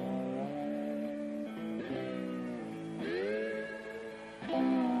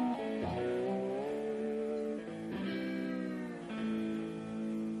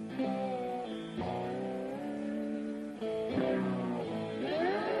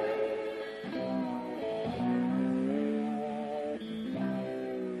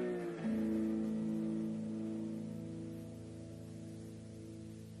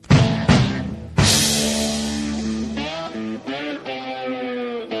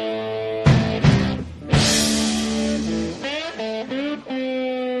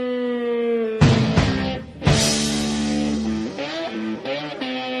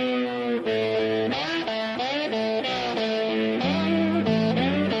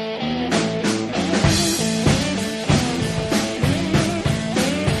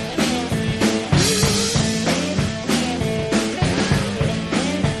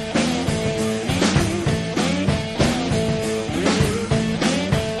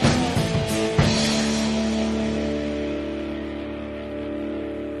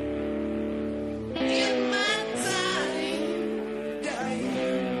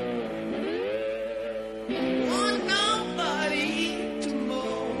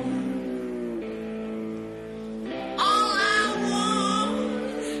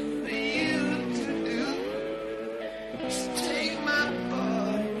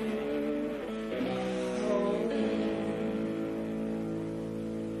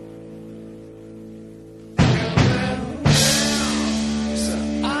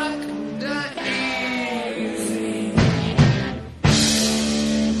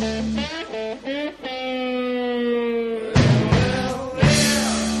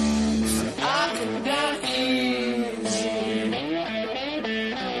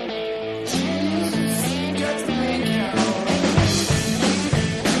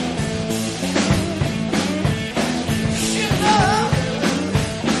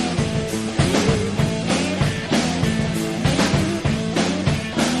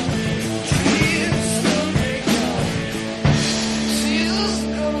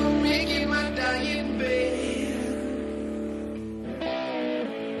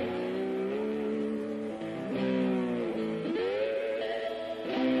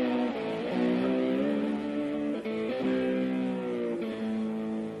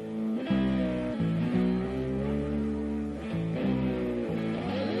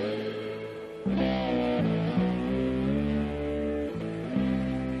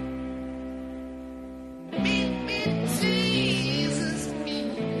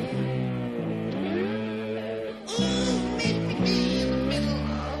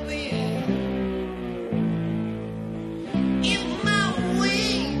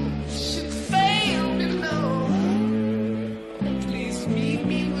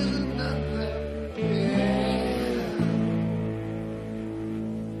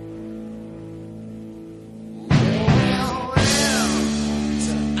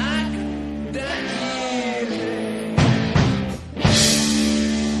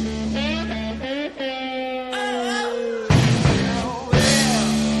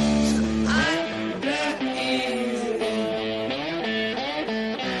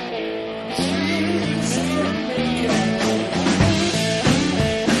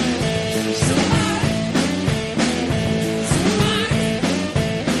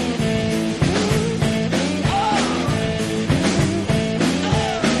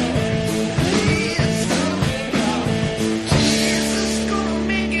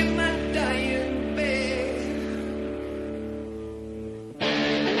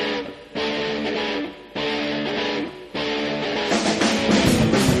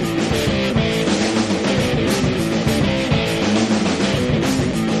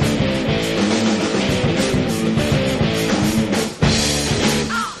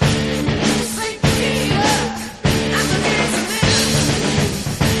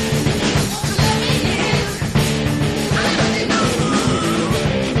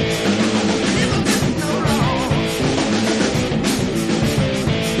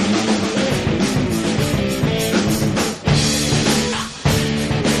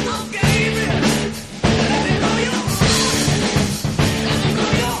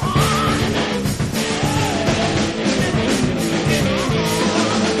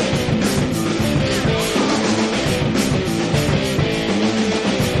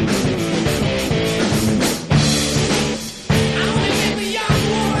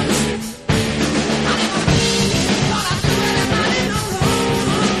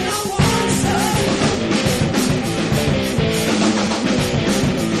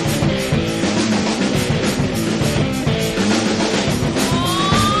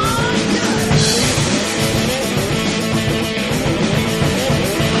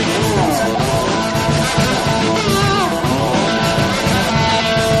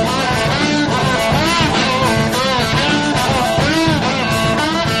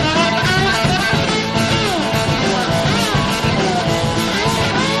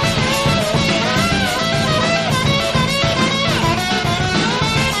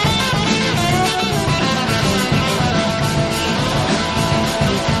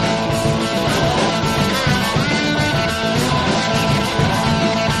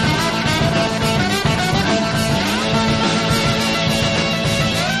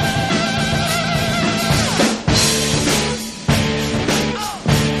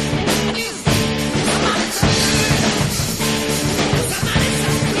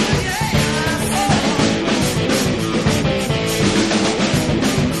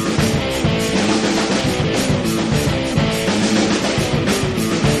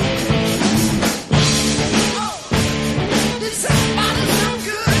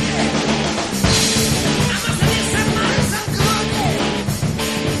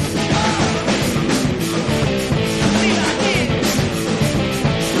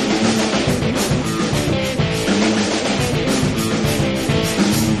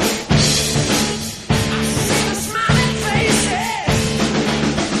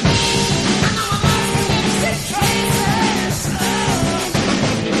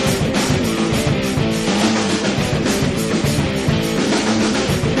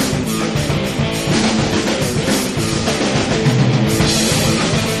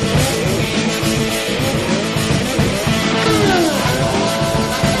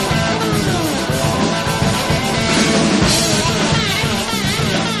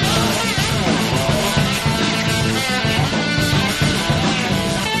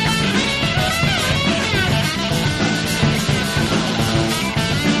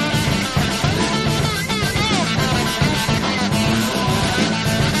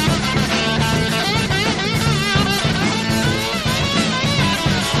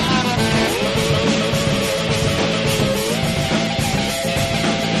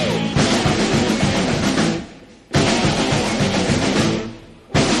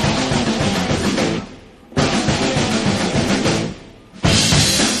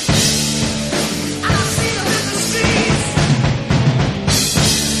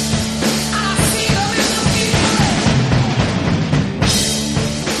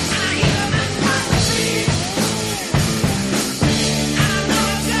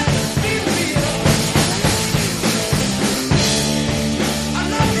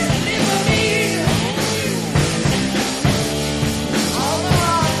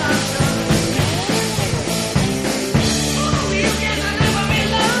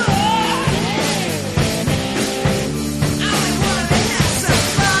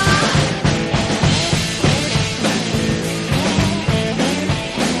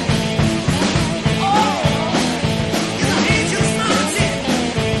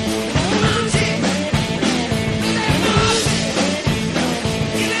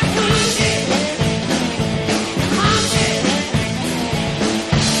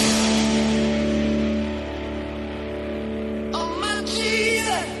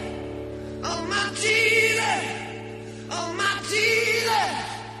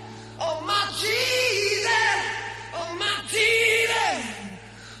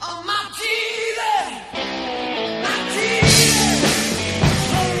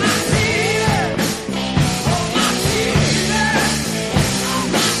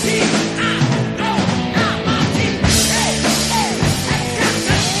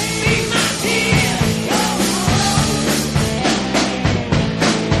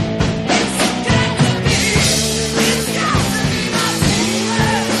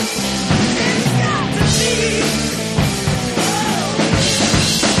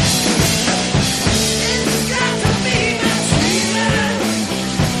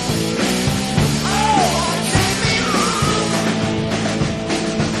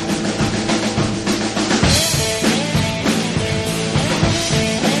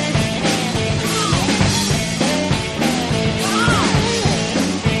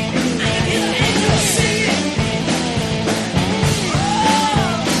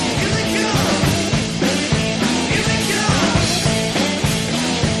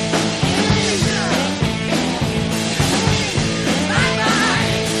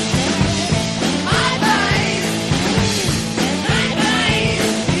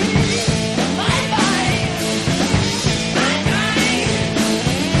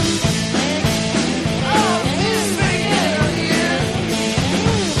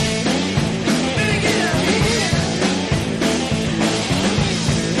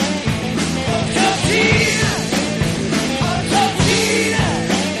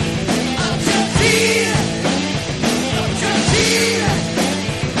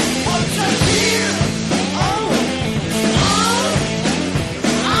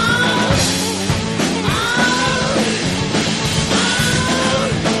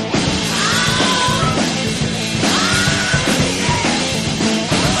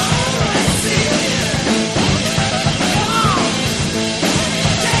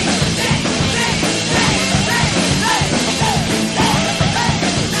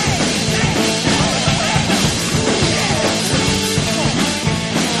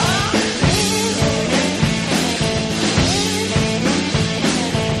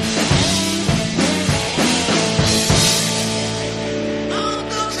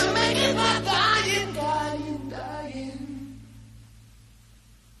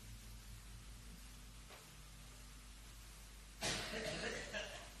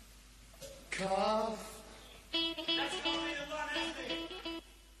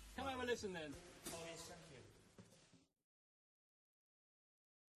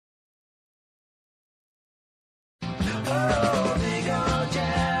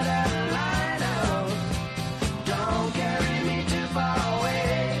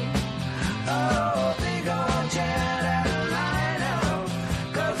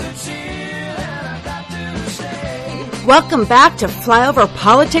 Welcome back to Flyover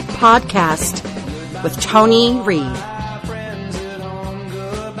Politic Podcast with Tony Reed.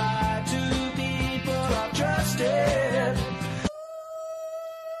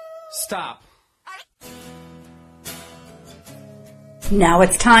 Stop. Now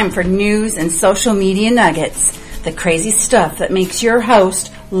it's time for news and social media nuggets. The crazy stuff that makes your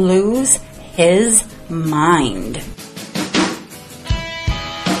host lose his mind.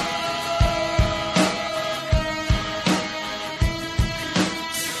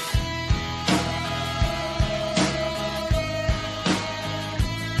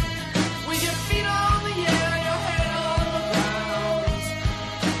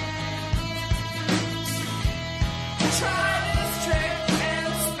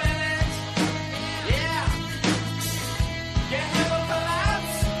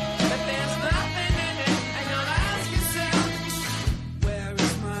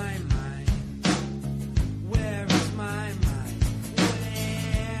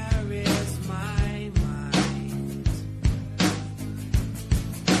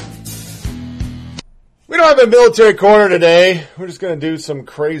 A military corner today. We're just going to do some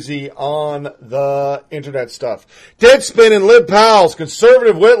crazy on the internet stuff. Deadspin and Lib Pals,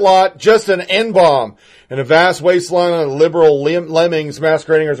 conservative Whitlock, just an N-bomb. In a vast wasteland of liberal lemmings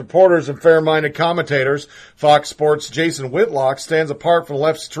masquerading as reporters and fair-minded commentators, Fox Sports' Jason Whitlock stands apart from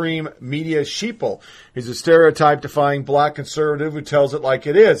left-stream media sheeple. He's a stereotype-defying black conservative who tells it like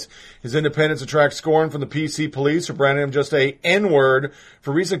it is. His independence attracts scorn from the PC police who branded him just a N-word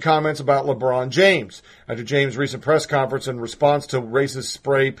for recent comments about LeBron James. After James' recent press conference in response to racist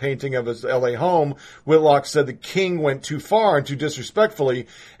spray painting of his LA home, Whitlock said the king went too far and too disrespectfully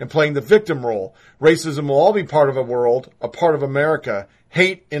in playing the victim role. Racism will all be part of a world, a part of America.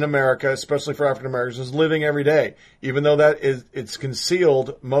 Hate in America, especially for African Americans, is living every day, even though it's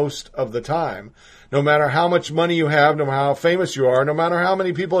concealed most of the time. No matter how much money you have, no matter how famous you are, no matter how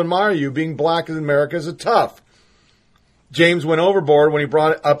many people admire you, being black in America is tough. James went overboard when he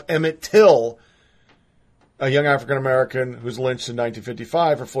brought up Emmett Till, a young African American who was lynched in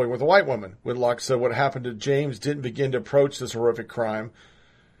 1955 for flirting with a white woman. Whitlock said what happened to James didn't begin to approach this horrific crime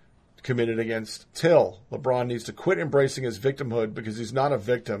committed against Till. LeBron needs to quit embracing his victimhood because he's not a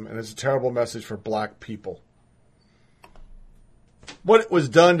victim, and it's a terrible message for black people. What was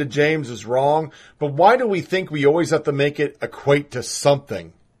done to James is wrong, but why do we think we always have to make it equate to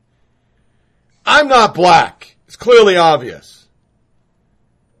something? I'm not black. It's clearly obvious.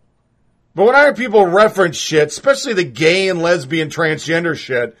 But when I hear people reference shit, especially the gay and lesbian transgender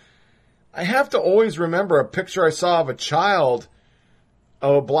shit, I have to always remember a picture I saw of a child,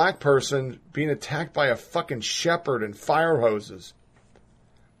 of a black person being attacked by a fucking shepherd and fire hoses.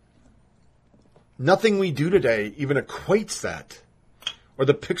 Nothing we do today even equates that. Or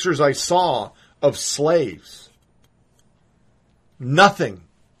the pictures I saw of slaves. Nothing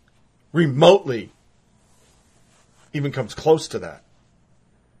remotely even comes close to that.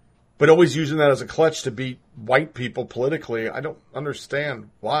 But always using that as a clutch to beat white people politically, I don't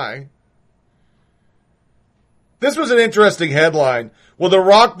understand why. This was an interesting headline. Will The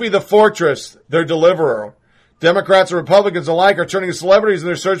Rock be the fortress, their deliverer? Democrats and Republicans alike are turning to celebrities in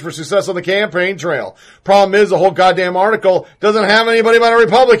their search for success on the campaign trail. Problem is, the whole goddamn article doesn't have anybody but a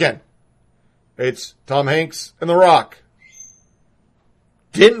Republican. It's Tom Hanks and The Rock.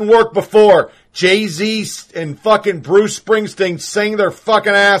 Didn't work before. Jay-Z and fucking Bruce Springsteen sang their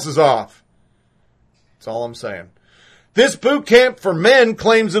fucking asses off. That's all I'm saying. This boot camp for men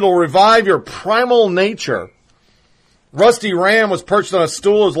claims it'll revive your primal nature. Rusty Ram was perched on a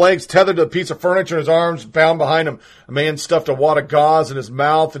stool, his legs tethered to a piece of furniture, and his arms bound behind him. A man stuffed a wad of gauze in his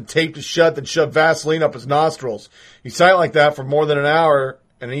mouth and taped it shut, then shoved Vaseline up his nostrils. He sat like that for more than an hour,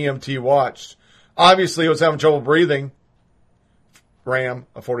 and an EMT watched. Obviously, he was having trouble breathing. Ram,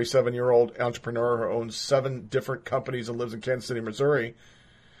 a 47-year-old entrepreneur who owns 7 different companies and lives in Kansas City, Missouri.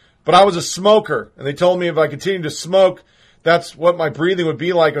 But I was a smoker, and they told me if I continued to smoke, that's what my breathing would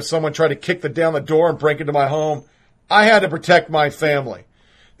be like if someone tried to kick down the door and break into my home. I had to protect my family.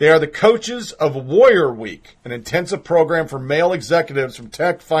 They are the coaches of Warrior Week, an intensive program for male executives from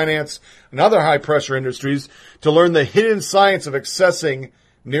tech, finance, and other high-pressure industries to learn the hidden science of accessing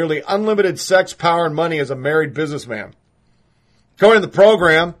nearly unlimited sex, power, and money as a married businessman. According to the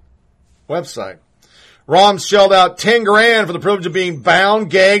program website, Ram shelled out $10,000 for the privilege of being bound,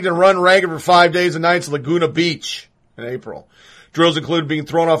 gagged, and run ragged for 5 days and nights at Laguna Beach in April. Drills included being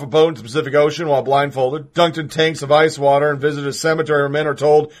thrown off a boat into the Pacific Ocean while blindfolded, dunked in tanks of ice water, and visited a cemetery where men are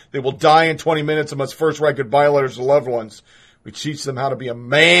told they will die in 20 minutes and must first write goodbye letters to loved ones. We teach them how to be a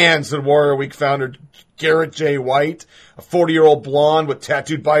man, said Warrior Week founder Garrett J. White, a 40-year-old blonde with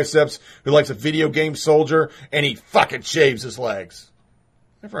tattooed biceps who likes a video game soldier, and he fucking shaves his legs.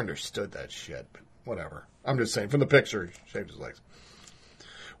 Never understood that shit, but whatever. I'm just saying, from the picture, he shaves his legs.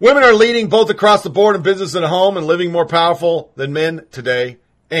 Women are leading both across the board in business and home and living more powerful than men today,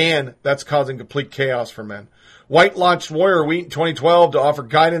 and that's causing complete chaos for men. White launched Warrior Week in 2012 to offer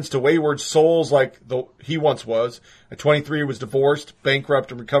guidance to wayward souls like he once was. At 23, he was divorced,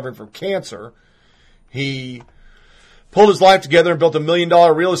 bankrupt, and recovering from cancer. He pulled his life together and built $1 million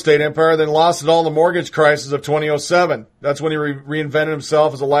real estate empire, then lost it all in the mortgage crisis of 2007. That's when he reinvented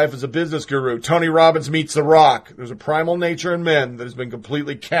himself as a business guru. Tony Robbins meets The Rock. There's a primal nature in men that has been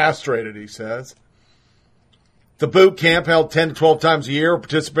completely castrated, he says. The boot camp, held 10 to 12 times a year,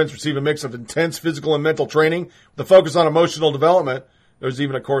 participants receive a mix of intense physical and mental training with a focus on emotional development. There's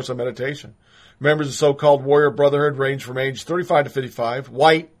even a course on meditation. Members of the so-called Warrior Brotherhood range from age 35 to 55.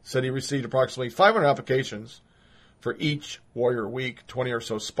 White said he received approximately 500 applications for each Warrior Week, 20 or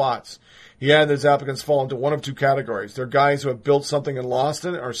so spots. He added that his applicants fall into one of two categories. There are guys who have built something and lost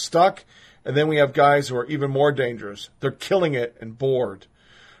it, are stuck, and then we have guys who are even more dangerous. They're killing it and bored.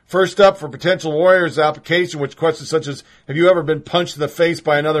 First up for potential warriors application, which questions such as, have you ever been punched in the face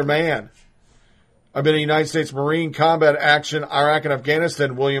by another man? I've been a United States Marine combat action, Iraq and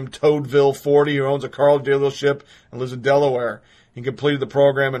Afghanistan. William Toadville, 40, who owns a car dealership and lives in Delaware. He completed the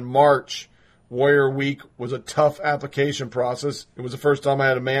program in March. Warrior Week was a tough application process. It was the first time I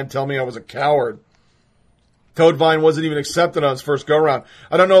had a man tell me I was a coward. Toadvine wasn't even accepted on his first go-round.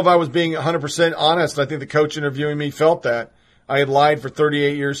 I don't know if I was being 100% honest. I think the coach interviewing me felt that. I had lied for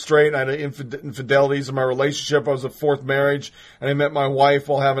 38 years straight. I had infidelities in my relationship. I was a fourth marriage, and I met my wife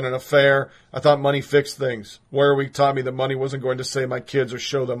while having an affair. I thought money fixed things. Warrior Week taught me that money wasn't going to save my kids or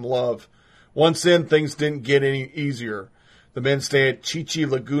show them love. Once in, things didn't get any easier. The men stay at Chichi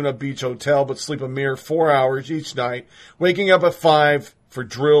Laguna Beach Hotel, but sleep a mere 4 hours each night, waking up at 5 for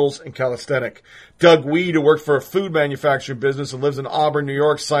drills and calisthenics. Doug Weed, who worked for a food manufacturing business and lives in Auburn, New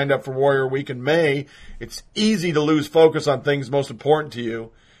York, signed up for Warrior Week in May. It's easy to lose focus on things most important to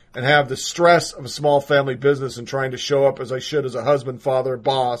you and have the stress of a small family business and trying to show up as I should as a husband, father,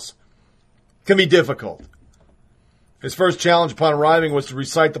 boss. It can be difficult. His first challenge upon arriving was to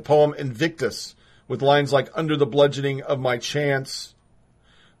recite the poem Invictus with lines like, under the bludgeoning of my chance,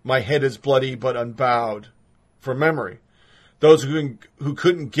 my head is bloody but unbowed, from memory. Those who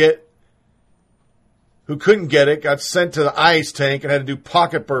couldn't get it got sent to the ice tank and had to do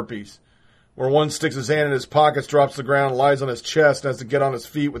pocket burpees, where one sticks his hand in his pockets, drops to the ground, lies on his chest, and has to get on his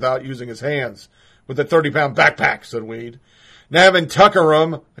feet without using his hands, with a 30-pound backpack, said Weed. Navin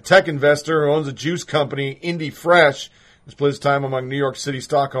Tuckarum, a tech investor who owns a juice company, Indie Fresh, who split his time among New York City,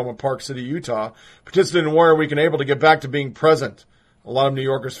 Stockholm, and Park City, Utah, participated in Warrior Week and able to get back to being present. A lot of New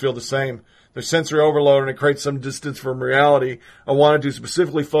Yorkers feel the same. They're sensory overload, and it creates some distance from reality. I wanted to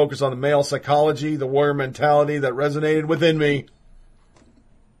specifically focus on the male psychology, the warrior mentality that resonated within me.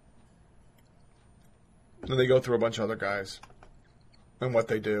 And they go through a bunch of other guys and what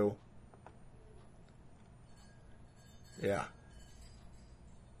they do. Yeah.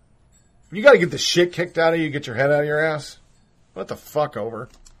 You got to get the shit kicked out of you, get your head out of your ass. What the fuck over?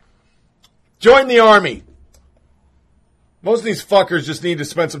 Join the Army. Most of these fuckers just need to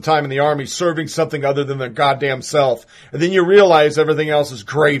spend some time in the Army serving something other than their goddamn self. And then you realize everything else is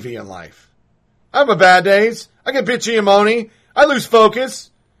gravy in life. I have my bad days. I get bitchy and moany. I lose focus.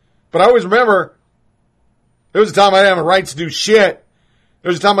 But I always remember, there was a time I didn't have a right to do shit. There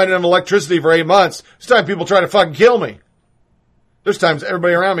was a time I didn't have electricity for 8 months. There's a time people try to fucking kill me. There's times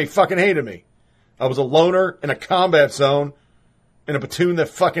everybody around me fucking hated me. I was a loner in a combat zone in a platoon that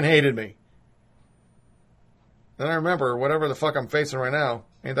fucking hated me. And I remember, whatever the fuck I'm facing right now,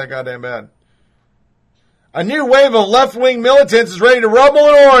 ain't that goddamn bad. A new wave of left-wing militants is ready to rumble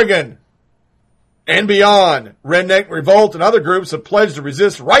in Oregon and beyond. Redneck Revolt and other groups have pledged to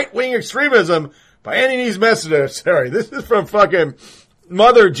resist right-wing extremism by ending these messages. Sorry, this is from fucking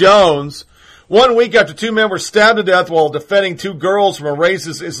Mother Jones. 1 week after 2 men were stabbed to death while defending 2 girls from a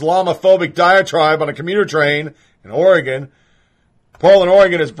racist Islamophobic diatribe on a commuter train in Oregon, Portland,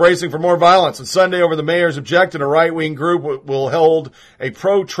 Oregon is bracing for more violence. On Sunday, over the mayor's objection, a right-wing group will hold a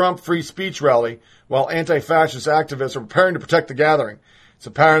pro-Trump free speech rally while anti-fascist activists are preparing to protect the gathering. It's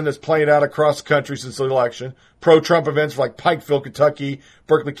a pattern that's played out across the country since the election. Pro-Trump events like Pikeville, Kentucky,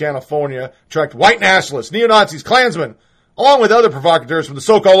 Berkeley, California attract white nationalists, neo-Nazis, Klansmen, along with other provocateurs from the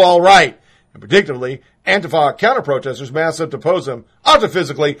so-called alt-right. And predictably, Antifa counter-protesters mass up to oppose them, often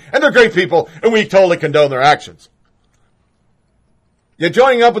physically, and they're great people, and we totally condone their actions. Yet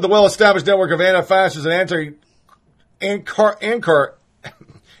joining up with the well-established network of anti-fascists and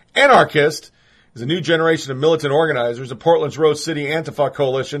Anarchist is a new generation of militant organizers. The Portland's Rose City Antifa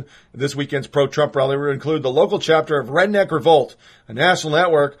Coalition, this weekend's pro-Trump rally, will include the local chapter of Redneck Revolt, a national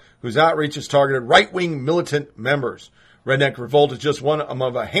network whose outreach has targeted right-wing militant members. Redneck Revolt is just one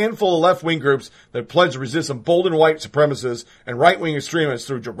among a handful of left-wing groups that pledge to resist emboldened white supremacists and right-wing extremists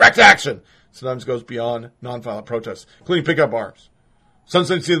through direct action. Sometimes goes beyond nonviolent protests, including pickup arms. Some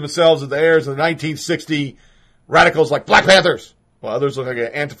see themselves as the heirs of the 1960 radicals like Black Panthers, while others look like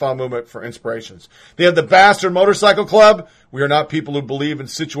an Antifa movement for inspirations. They have the Bastard Motorcycle Club. We are not people who believe in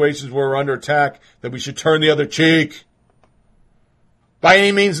situations where we're under attack that we should turn the other cheek. By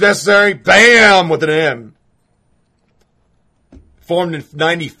any means necessary, BAM with an M. Formed in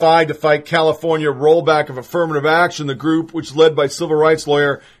 1995 to fight California rollback of affirmative action, the group, which is led by civil rights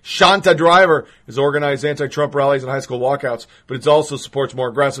lawyer Shanta Driver, has organized anti-Trump rallies and high school walkouts, but it also supports more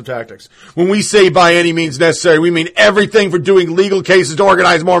aggressive tactics. When we say by any means necessary, we mean everything from doing legal cases to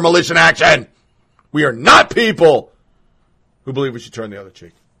organize more militant action. We are not people who believe we should turn the other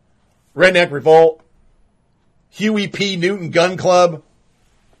cheek. Redneck Revolt, Huey P. Newton Gun Club.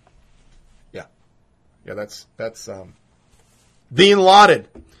 Yeah, that's being lauded.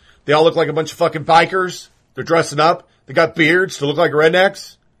 They all look like a bunch of fucking bikers. They're dressing up. They got beards to look like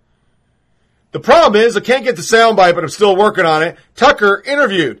rednecks. The problem is, I can't get the soundbite, but I'm still working on it. Tucker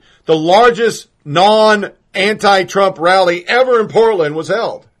interviewed. The largest non-anti-Trump rally ever in Portland was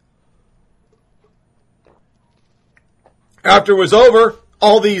held. After it was over,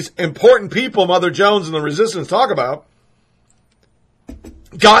 all these important people Mother Jones and the Resistance talk about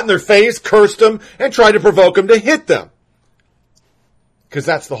got in their face, cursed them, and tried to provoke them to hit them. Because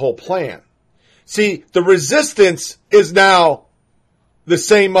that's the whole plan. See, the Resistance is now the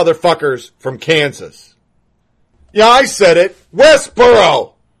same motherfuckers from Kansas. Yeah, I said it.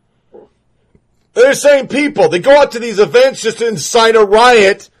 Westboro. They're the same people. They go out to these events just to incite a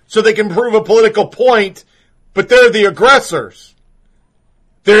riot so they can prove a political point, but they're the aggressors.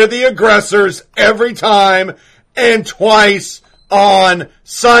 They're the aggressors every time and twice on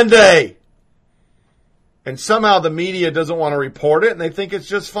Sunday. And somehow the media doesn't want to report it, and they think it's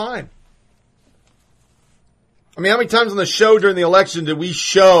just fine. I mean, how many times on the show during the election did we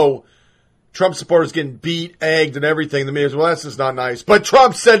show Trump supporters getting beat, egged, and everything? The media said, well, that's just not nice. But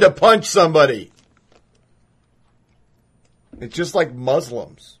Trump said to punch somebody. It's just like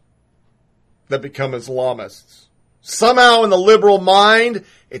Muslims that become Islamists. Somehow in the liberal mind,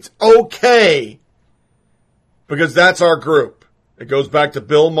 it's okay because that's our group. It goes back to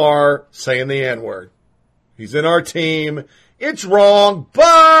Bill Maher saying the N-word. He's in our team. It's wrong,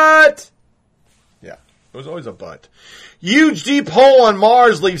 but... Yeah, it was always a but. Huge deep hole on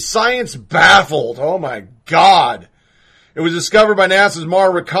Mars leaves science baffled. Oh, my God. It was discovered by NASA's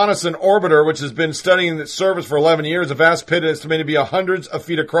Mars Reconnaissance Orbiter, which has been studying its surface for 11 years. A vast pit estimated to be hundreds of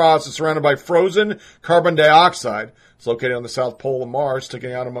feet across is surrounded by frozen carbon dioxide. It's located on the south pole of Mars,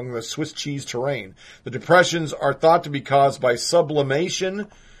 sticking out among the Swiss cheese terrain. The depressions are thought to be caused by sublimation,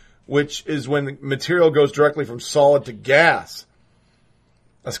 which is when the material goes directly from solid to gas.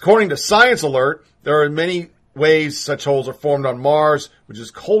 According to Science Alert, there are many ways such holes are formed on Mars, which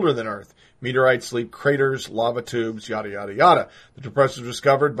is colder than Earth. Meteorites leave craters, lava tubes, yada, yada, yada. The depressions were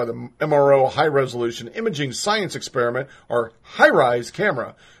discovered by the MRO High-Resolution Imaging Science Experiment, or HiRISE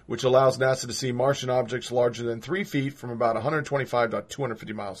camera, which allows NASA to see Martian objects larger than 3 feet from about 125 to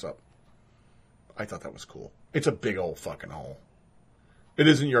 250 miles up. I thought that was cool. It's a big old fucking hole. It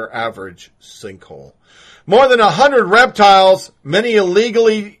isn't your average sinkhole. More than 100 reptiles, many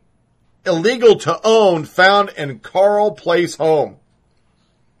illegal to own, found in Carl Place home.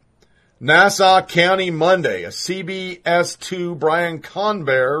 Nassau County Monday. A CBS2 Brian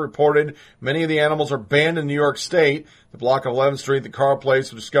Conbear reported many of the animals are banned in New York State. The block of 11th Street, the Carl Place,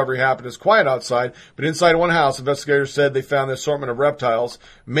 the discovery happened is quiet outside, but inside one house, investigators said they found the assortment of reptiles,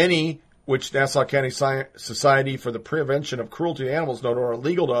 many which Nassau County Society for the Prevention of Cruelty to Animals noted are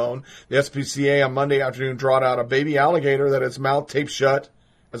illegal to own. The SPCA on Monday afternoon brought out a baby alligator that had its mouth taped shut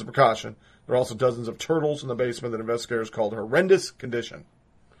as a precaution. There are also dozens of turtles in the basement that investigators called horrendous condition.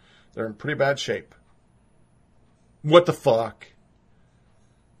 They're in pretty bad shape. What the fuck?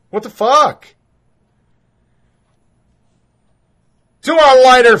 What the fuck? To our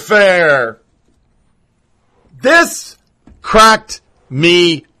lighter fare. This cracked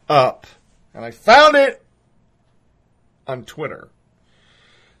me up. And I found it on Twitter.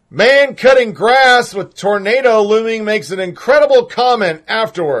 Man cutting grass with tornado looming makes an incredible comment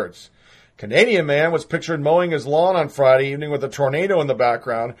afterwards. Canadian man was pictured mowing his lawn on Friday evening with a tornado in the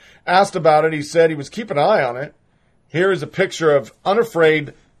background. Asked about it, he said he was keeping an eye on it. Here is a picture of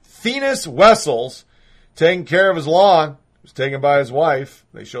unafraid Thenis Wessels taking care of his lawn. It was taken by his wife.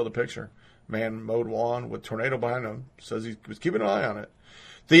 They show the picture. Man mowed lawn with tornado behind him. Says he was keeping an eye on it.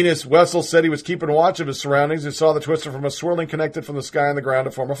 Thenis Wessel said he was keeping watch of his surroundings and saw the twister from a swirling connected from the sky and the ground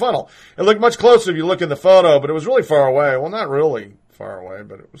to form a funnel. It looked much closer if you look in the photo, but it was really far away. Well, not really far away,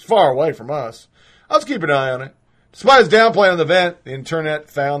 but it was far away from us. I was keeping an eye on it. Despite his downplay on the event, the internet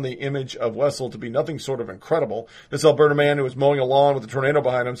found the image of Wessel to be nothing sort of incredible. This Alberta man who was mowing a lawn with a tornado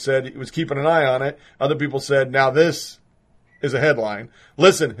behind him said he was keeping an eye on it. Other people said, now this is a headline.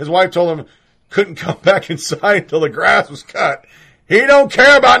 Listen, his wife told him couldn't come back inside until the grass was cut. He don't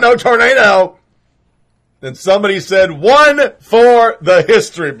care about no tornado. Then somebody said, one for the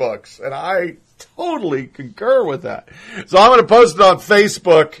history books. And I totally concur with that. So I'm going to post it on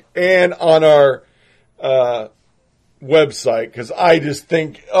Facebook and on our website because I just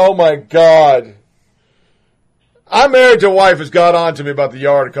think, oh my God. I'm married to a wife who's got on to me about the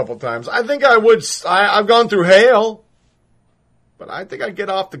yard a couple of times. I think I would, I've gone through hail, but I think I'd get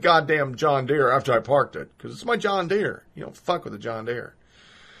off the goddamn John Deere after I parked it because it's my John Deere. You don't fuck with a John Deere.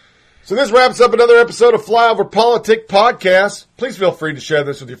 So this wraps up another episode of Flyover Politic Podcast. Please feel free to share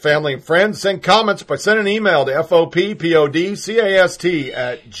this with your family and friends. Send comments by sending an email to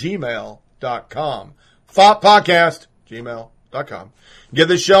foppodcast@gmail.com. foppodcast@gmail.com. Get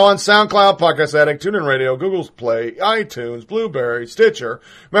this show on SoundCloud, Podcast Addict, TuneIn Radio, Google's Play, iTunes, Blueberry, Stitcher.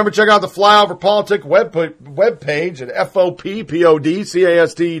 Remember, check out the Flyover Politic webpage at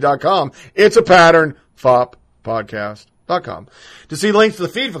foppodcast.com. It's a pattern, foppodcast.com. To see links to the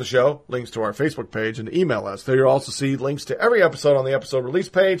feed for the show, links to our Facebook page, and to email us. There you'll also see links to every episode on the episode release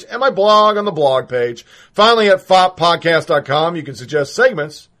page and my blog on the blog page. Finally, at foppodcast.com, you can suggest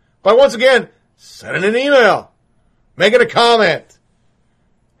segments by, once again, sending an email, making a comment.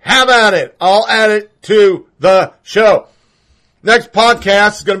 Have at it. I'll add it to the show. Next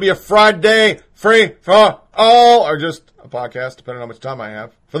podcast is going to be a Friday free for all, or just a podcast, depending on how much time I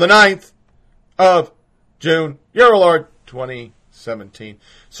have, for the 9th of June, year of Lord 2017.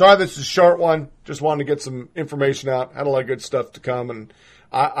 Sorry this is a short one. Just wanted to get some information out. Had a lot of good stuff to come, and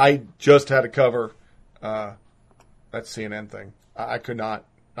I just had to cover that CNN thing. I could not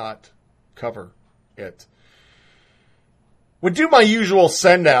cover it. Would do my usual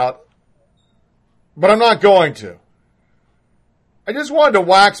send out, but I'm not going to. I just wanted to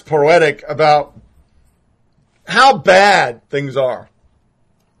wax poetic about how bad things are.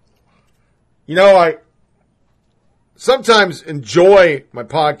 You know, I sometimes enjoy my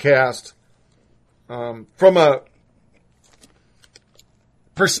podcast from a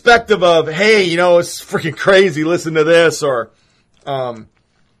perspective of, hey, you know, it's freaking crazy, listen to this, or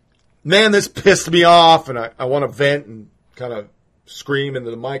man, this pissed me off, and I want to vent and kind of scream into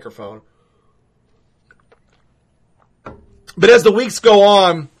the microphone. But as the weeks go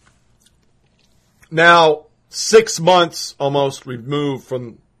on, now 6 months almost removed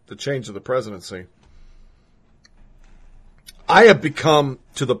from the change of the presidency, I have become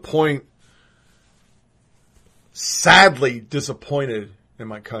to the point sadly disappointed in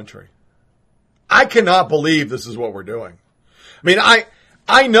my country. I cannot believe this is what we're doing. I mean,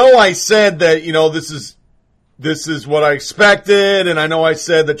 I know I said that, you know, this is what I expected, and I know I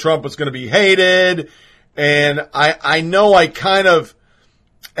said that Trump was going to be hated, and I know I kind of,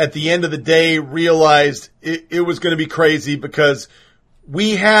 at the end of the day, realized it was going to be crazy because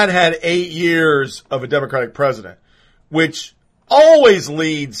we had 8 years of a Democratic president, which always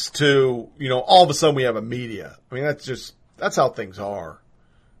leads to, you know, all of a sudden we have a media. I mean, that's how things are.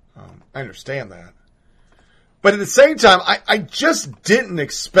 I understand that. But at the same time, I just didn't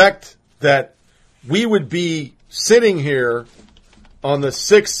expect that we would be sitting here on the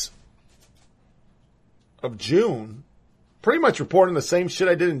 6th of June, pretty much reporting the same shit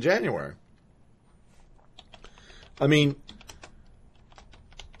I did in January. I mean,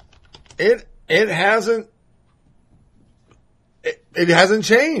 it hasn't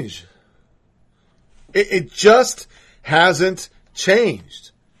changed. It just hasn't changed.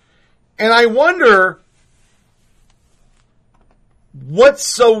 And I wonder what's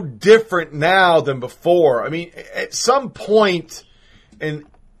so different now than before. I mean, at some point in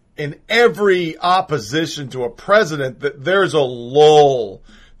every opposition to a president, there's a lull.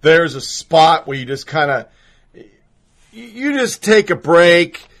 There's a spot where you just kind of, you just take a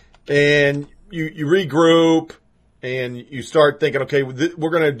break and you regroup and you start thinking, okay, we're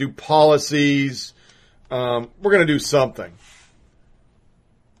going to do policies. We're going to do something.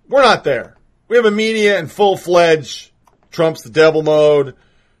 We're not there. We have a media in full-fledged Trump's the devil mode.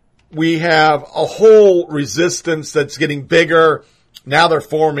 We have a whole resistance that's getting bigger. Now they're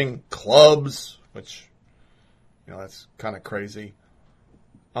forming clubs, which, you know, that's kind of crazy.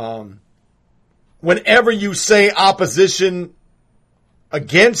 whenever you say opposition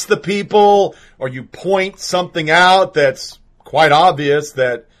against the people or you point something out that's quite obvious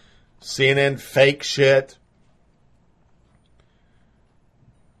that CNN fake shit,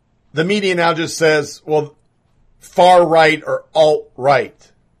 the media now just says, well, far right or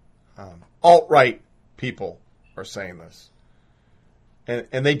alt-right. Alt-right people are saying this.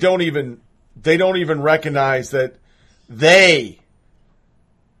 And they don't even recognize that they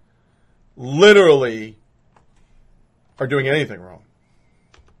literally are doing anything wrong.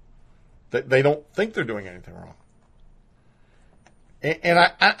 They don't think they're doing anything wrong. And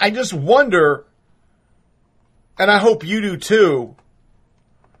I just wonder, and I hope you do too,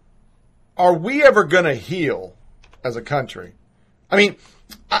 are we ever going to heal as a country? I mean,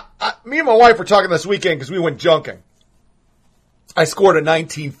 me and my wife were talking this weekend because we went junking. I scored a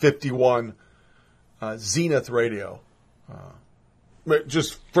 1951 Zenith radio.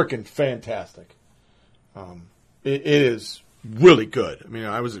 Just freaking fantastic. It is really good. I mean,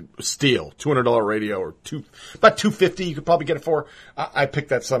 I was a steal, $200 radio or about $250 you could probably get it for. I picked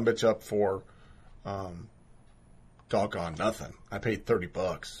that sumbitch up for doggone nothing. I paid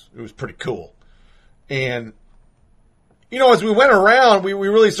 $30. It was pretty cool. And as we went around, we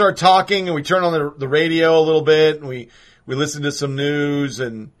really started talking, and we turned on the radio a little bit, and we listened to some news,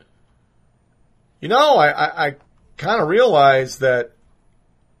 and I kind of realized that,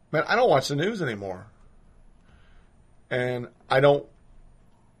 man, I don't watch the news anymore. And I don't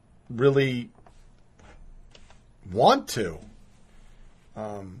really want to.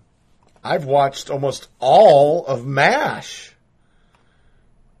 I've watched almost all of MASH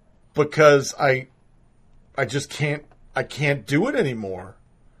because I just can't do it anymore.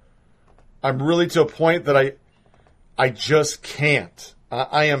 I'm really to a point that I just can't.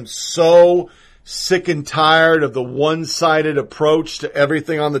 I am so sick and tired of the one-sided approach to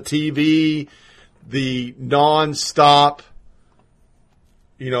everything on the TV, the non-stop,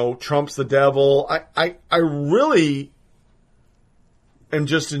 Trump's the devil. I really am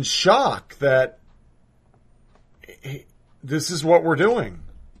just in shock that this is what we're doing.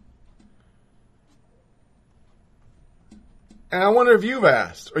 And I wonder if you've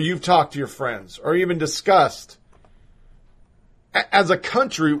asked, or you've talked to your friends, or even discussed, as a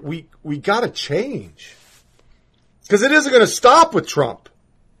country, we got to change. Because it isn't going to stop with Trump.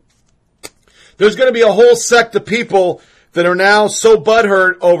 There's going to be a whole sect of people that are now so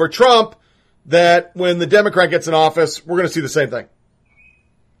butthurt over Trump that when the Democrat gets in office, we're going to see the same thing.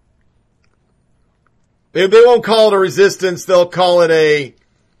 They won't call it a resistance. They'll call it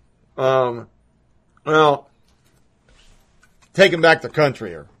taking back the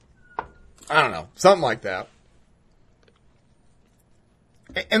country, or I don't know, something like that.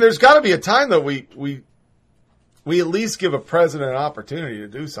 And there's got to be a time that we at least give a president an opportunity to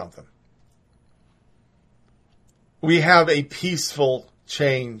do something. We have a peaceful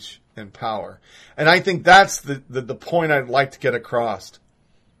change in power. And I think that's the point I'd like to get across.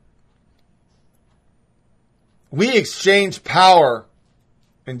 We exchanged power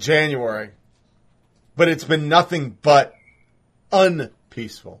in January, but it's been nothing but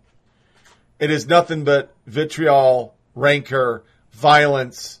unpeaceful. It is nothing but vitriol, rancor,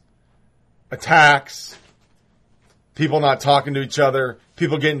 violence, attacks, people not talking to each other,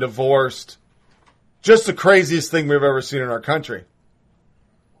 people getting divorced. Just the craziest thing we've ever seen in our country.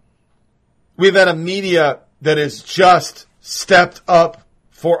 We've had a media that has just stepped up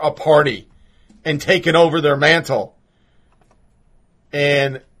for a party and taken over their mantle.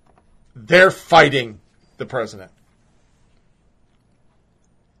 And they're fighting the president.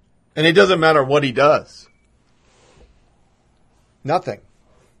 And it doesn't matter what he does. Nothing.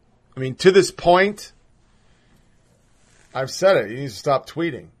 I mean, to this point, I've said it. He needs to stop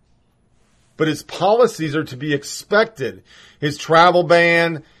tweeting. But his policies are to be expected. His travel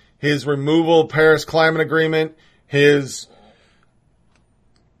ban, his removal of Paris Climate Agreement, his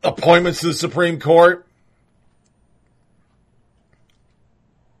appointments to the Supreme Court.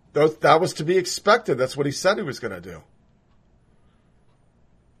 That was to be expected. That's what he said he was going to do.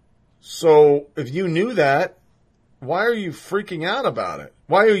 So if you knew that, why are you freaking out about it?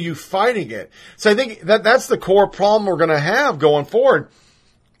 Why are you fighting it? So I think that's the core problem we're going to have going forward.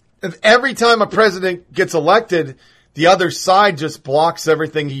 If every time a president gets elected, the other side just blocks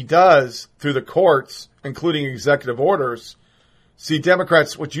everything he does through the courts, including executive orders. See,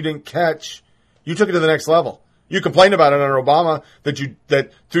 Democrats, what you didn't catch, you took it to the next level. You complained about it under Obama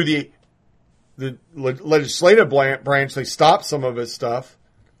that through the legislative branch they stopped some of his stuff.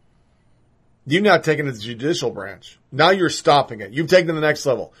 You've now taken it to the judicial branch. Now you're stopping it. You've taken it to the next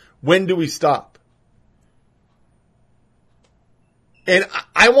level. When do we stop? And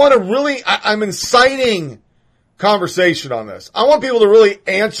I want to really, I'm inciting conversation on this. I want people to really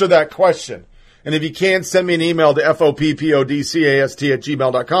answer that question. And if you can, send me an email to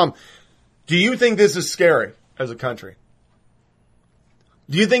foppodcast@gmail.com. Do you think this is scary as a country?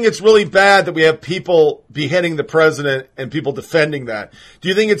 Do you think it's really bad that we have people beheading the president and people defending that? Do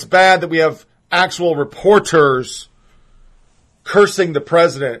you think it's bad that we have actual reporters cursing the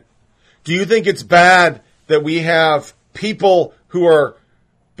president? Do you think it's bad that we have people who are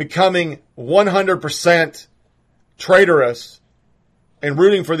becoming 100% traitorous and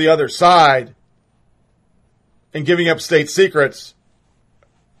rooting for the other side and giving up state secrets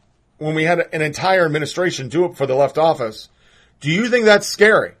when we had an entire administration do it for the left office? Do you think that's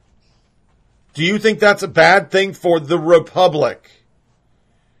scary? Do you think that's a bad thing for the Republic?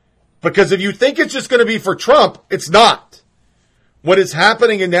 Because if you think it's just going to be for Trump, it's not. What is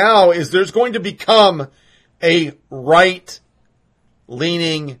happening now is there's going to become a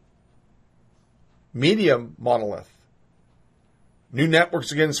right-leaning media monolith. New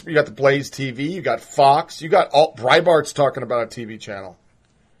networks again. You got the Blaze TV. You got Fox. You got Breitbart's talking about a TV channel.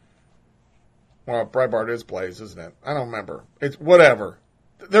 Well, Breitbart is Blaze, isn't it? I don't remember. It's whatever.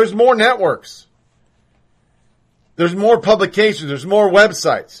 There's more networks. There's more publications. There's more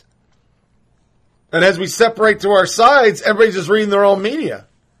websites. And as we separate to our sides, everybody's just reading their own media.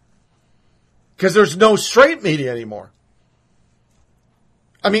 Because there's no straight media anymore.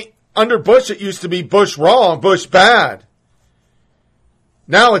 I mean, under Bush, it used to be Bush wrong, Bush bad.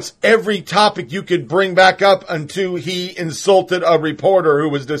 Now it's every topic you could bring back up until he insulted a reporter who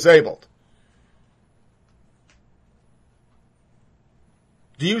was disabled.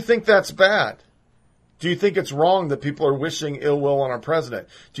 Do you think that's bad? Do you think it's wrong that people are wishing ill will on our president?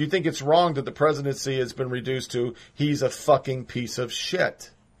 Do you think it's wrong that the presidency has been reduced to he's a fucking piece of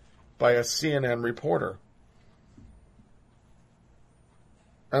shit by a CNN reporter?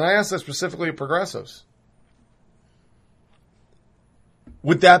 And I ask that specifically of progressives.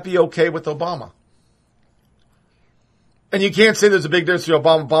 Would that be okay with Obama? And you can't say there's a big difference between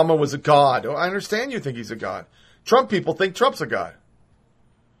Obama. Obama was a god. I understand you think he's a god. Trump people think Trump's a god.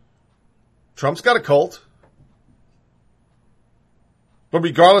 Trump's got a cult. But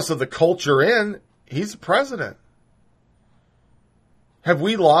regardless of the cult you're in, he's the president. Have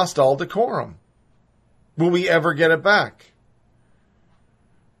we lost all decorum? Will we ever get it back?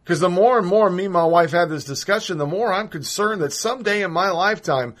 Because the more and more me and my wife had this discussion, the more I'm concerned that someday in my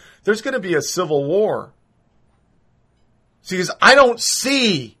lifetime, there's going to be a civil war. See, because I don't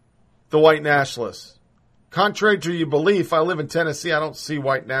see the white nationalists. Contrary to your belief, I live in Tennessee, I don't see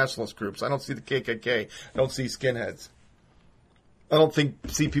white nationalist groups. I don't see the KKK. I don't see skinheads. I don't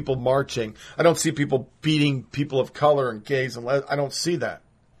see people marching. I don't see people beating people of color and gays and I don't see that.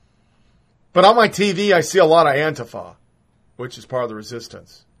 But on my TV, I see a lot of Antifa, which is part of the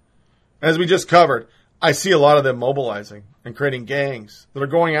resistance. As we just covered, I see a lot of them mobilizing and creating gangs that are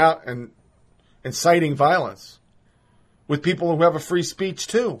going out and inciting violence with people who have a free speech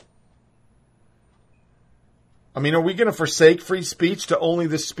too. I mean, are we going to forsake free speech to only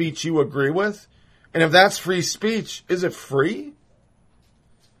the speech you agree with? And if that's free speech, is it free?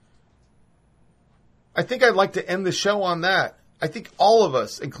 I think I'd like to end the show on that. I think all of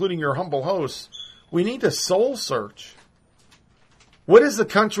us, including your humble hosts, we need to soul search. What is the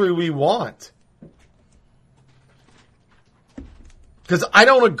country we want? Because I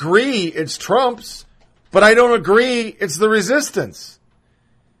don't agree it's Trump's, but I don't agree it's the resistance.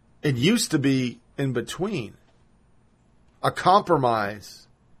 It used to be in between. A compromise,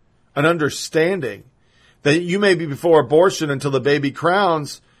 an understanding that you may be before abortion until the baby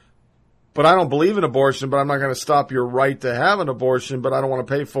crowns, but I don't believe in abortion, but I'm not going to stop your right to have an abortion, but I don't want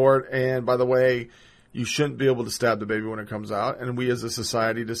to pay for it. And by the way, you shouldn't be able to stab the baby when it comes out. And we as a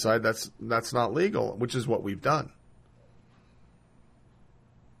society decide that's not legal, which is what we've done.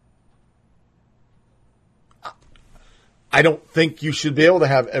 I don't think you should be able to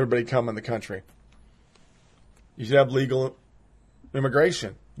have everybody come in the country. You should have legal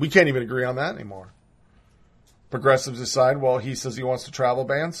immigration. We can't even agree on that anymore. Progressives decide, well, he says he wants to travel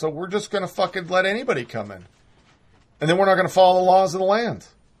ban, so we're just going to fucking let anybody come in. And then we're not going to follow the laws of the land.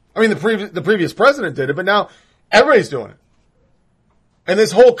 I mean, the previous president did it, but now everybody's doing it. And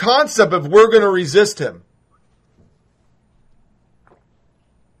this whole concept of we're going to resist him.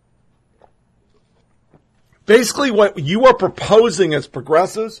 Basically, what you are proposing as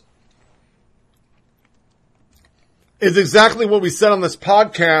progressives is exactly what we said on this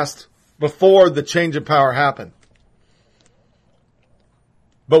podcast before the change of power happened.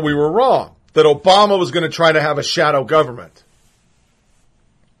 But we were wrong, that Obama was going to try to have a shadow government.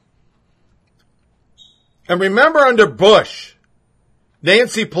 And remember under Bush,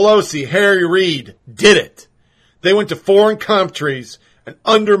 Nancy Pelosi, Harry Reid did it. They went to foreign countries and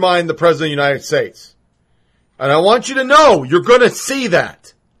undermined the President of the United States. And I want you to know, you're going to see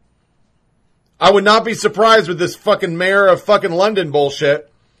that. I would not be surprised with this fucking mayor of fucking London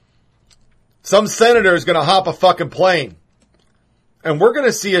bullshit. Some senator is going to hop a fucking plane. And we're going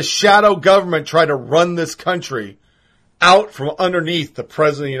to see a shadow government try to run this country out from underneath the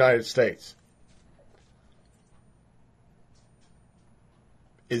President of the United States.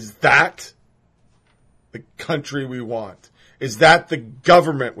 Is that the country we want? Is that the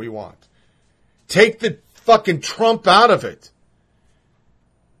government we want? Take the fucking Trump out of it.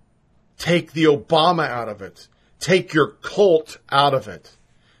 Take the Obama out of it. Take your cult out of it.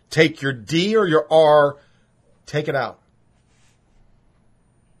 Take your D or your R, take it out.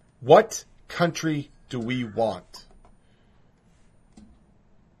 What country do we want?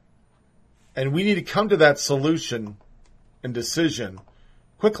 And we need to come to that solution and decision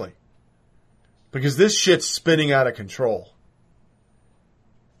quickly. Because this shit's spinning out of control.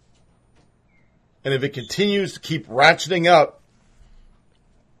 And if it continues to keep ratcheting up,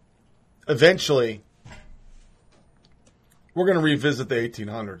 eventually, we're going to revisit the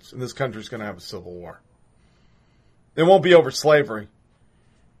 1800s, and this country's going to have a civil war. It won't be over slavery.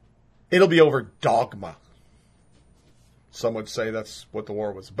 It'll be over dogma. Some would say that's what the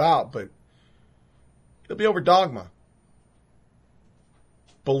war was about, but it'll be over dogma.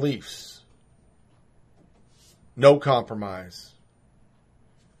 Beliefs. No compromise.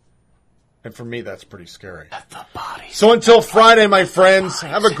 And for me, that's pretty scary. So until Friday, my friends,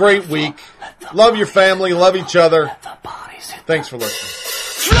 have a great week. Love your family. Love each other. Thanks for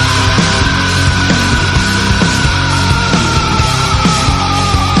listening.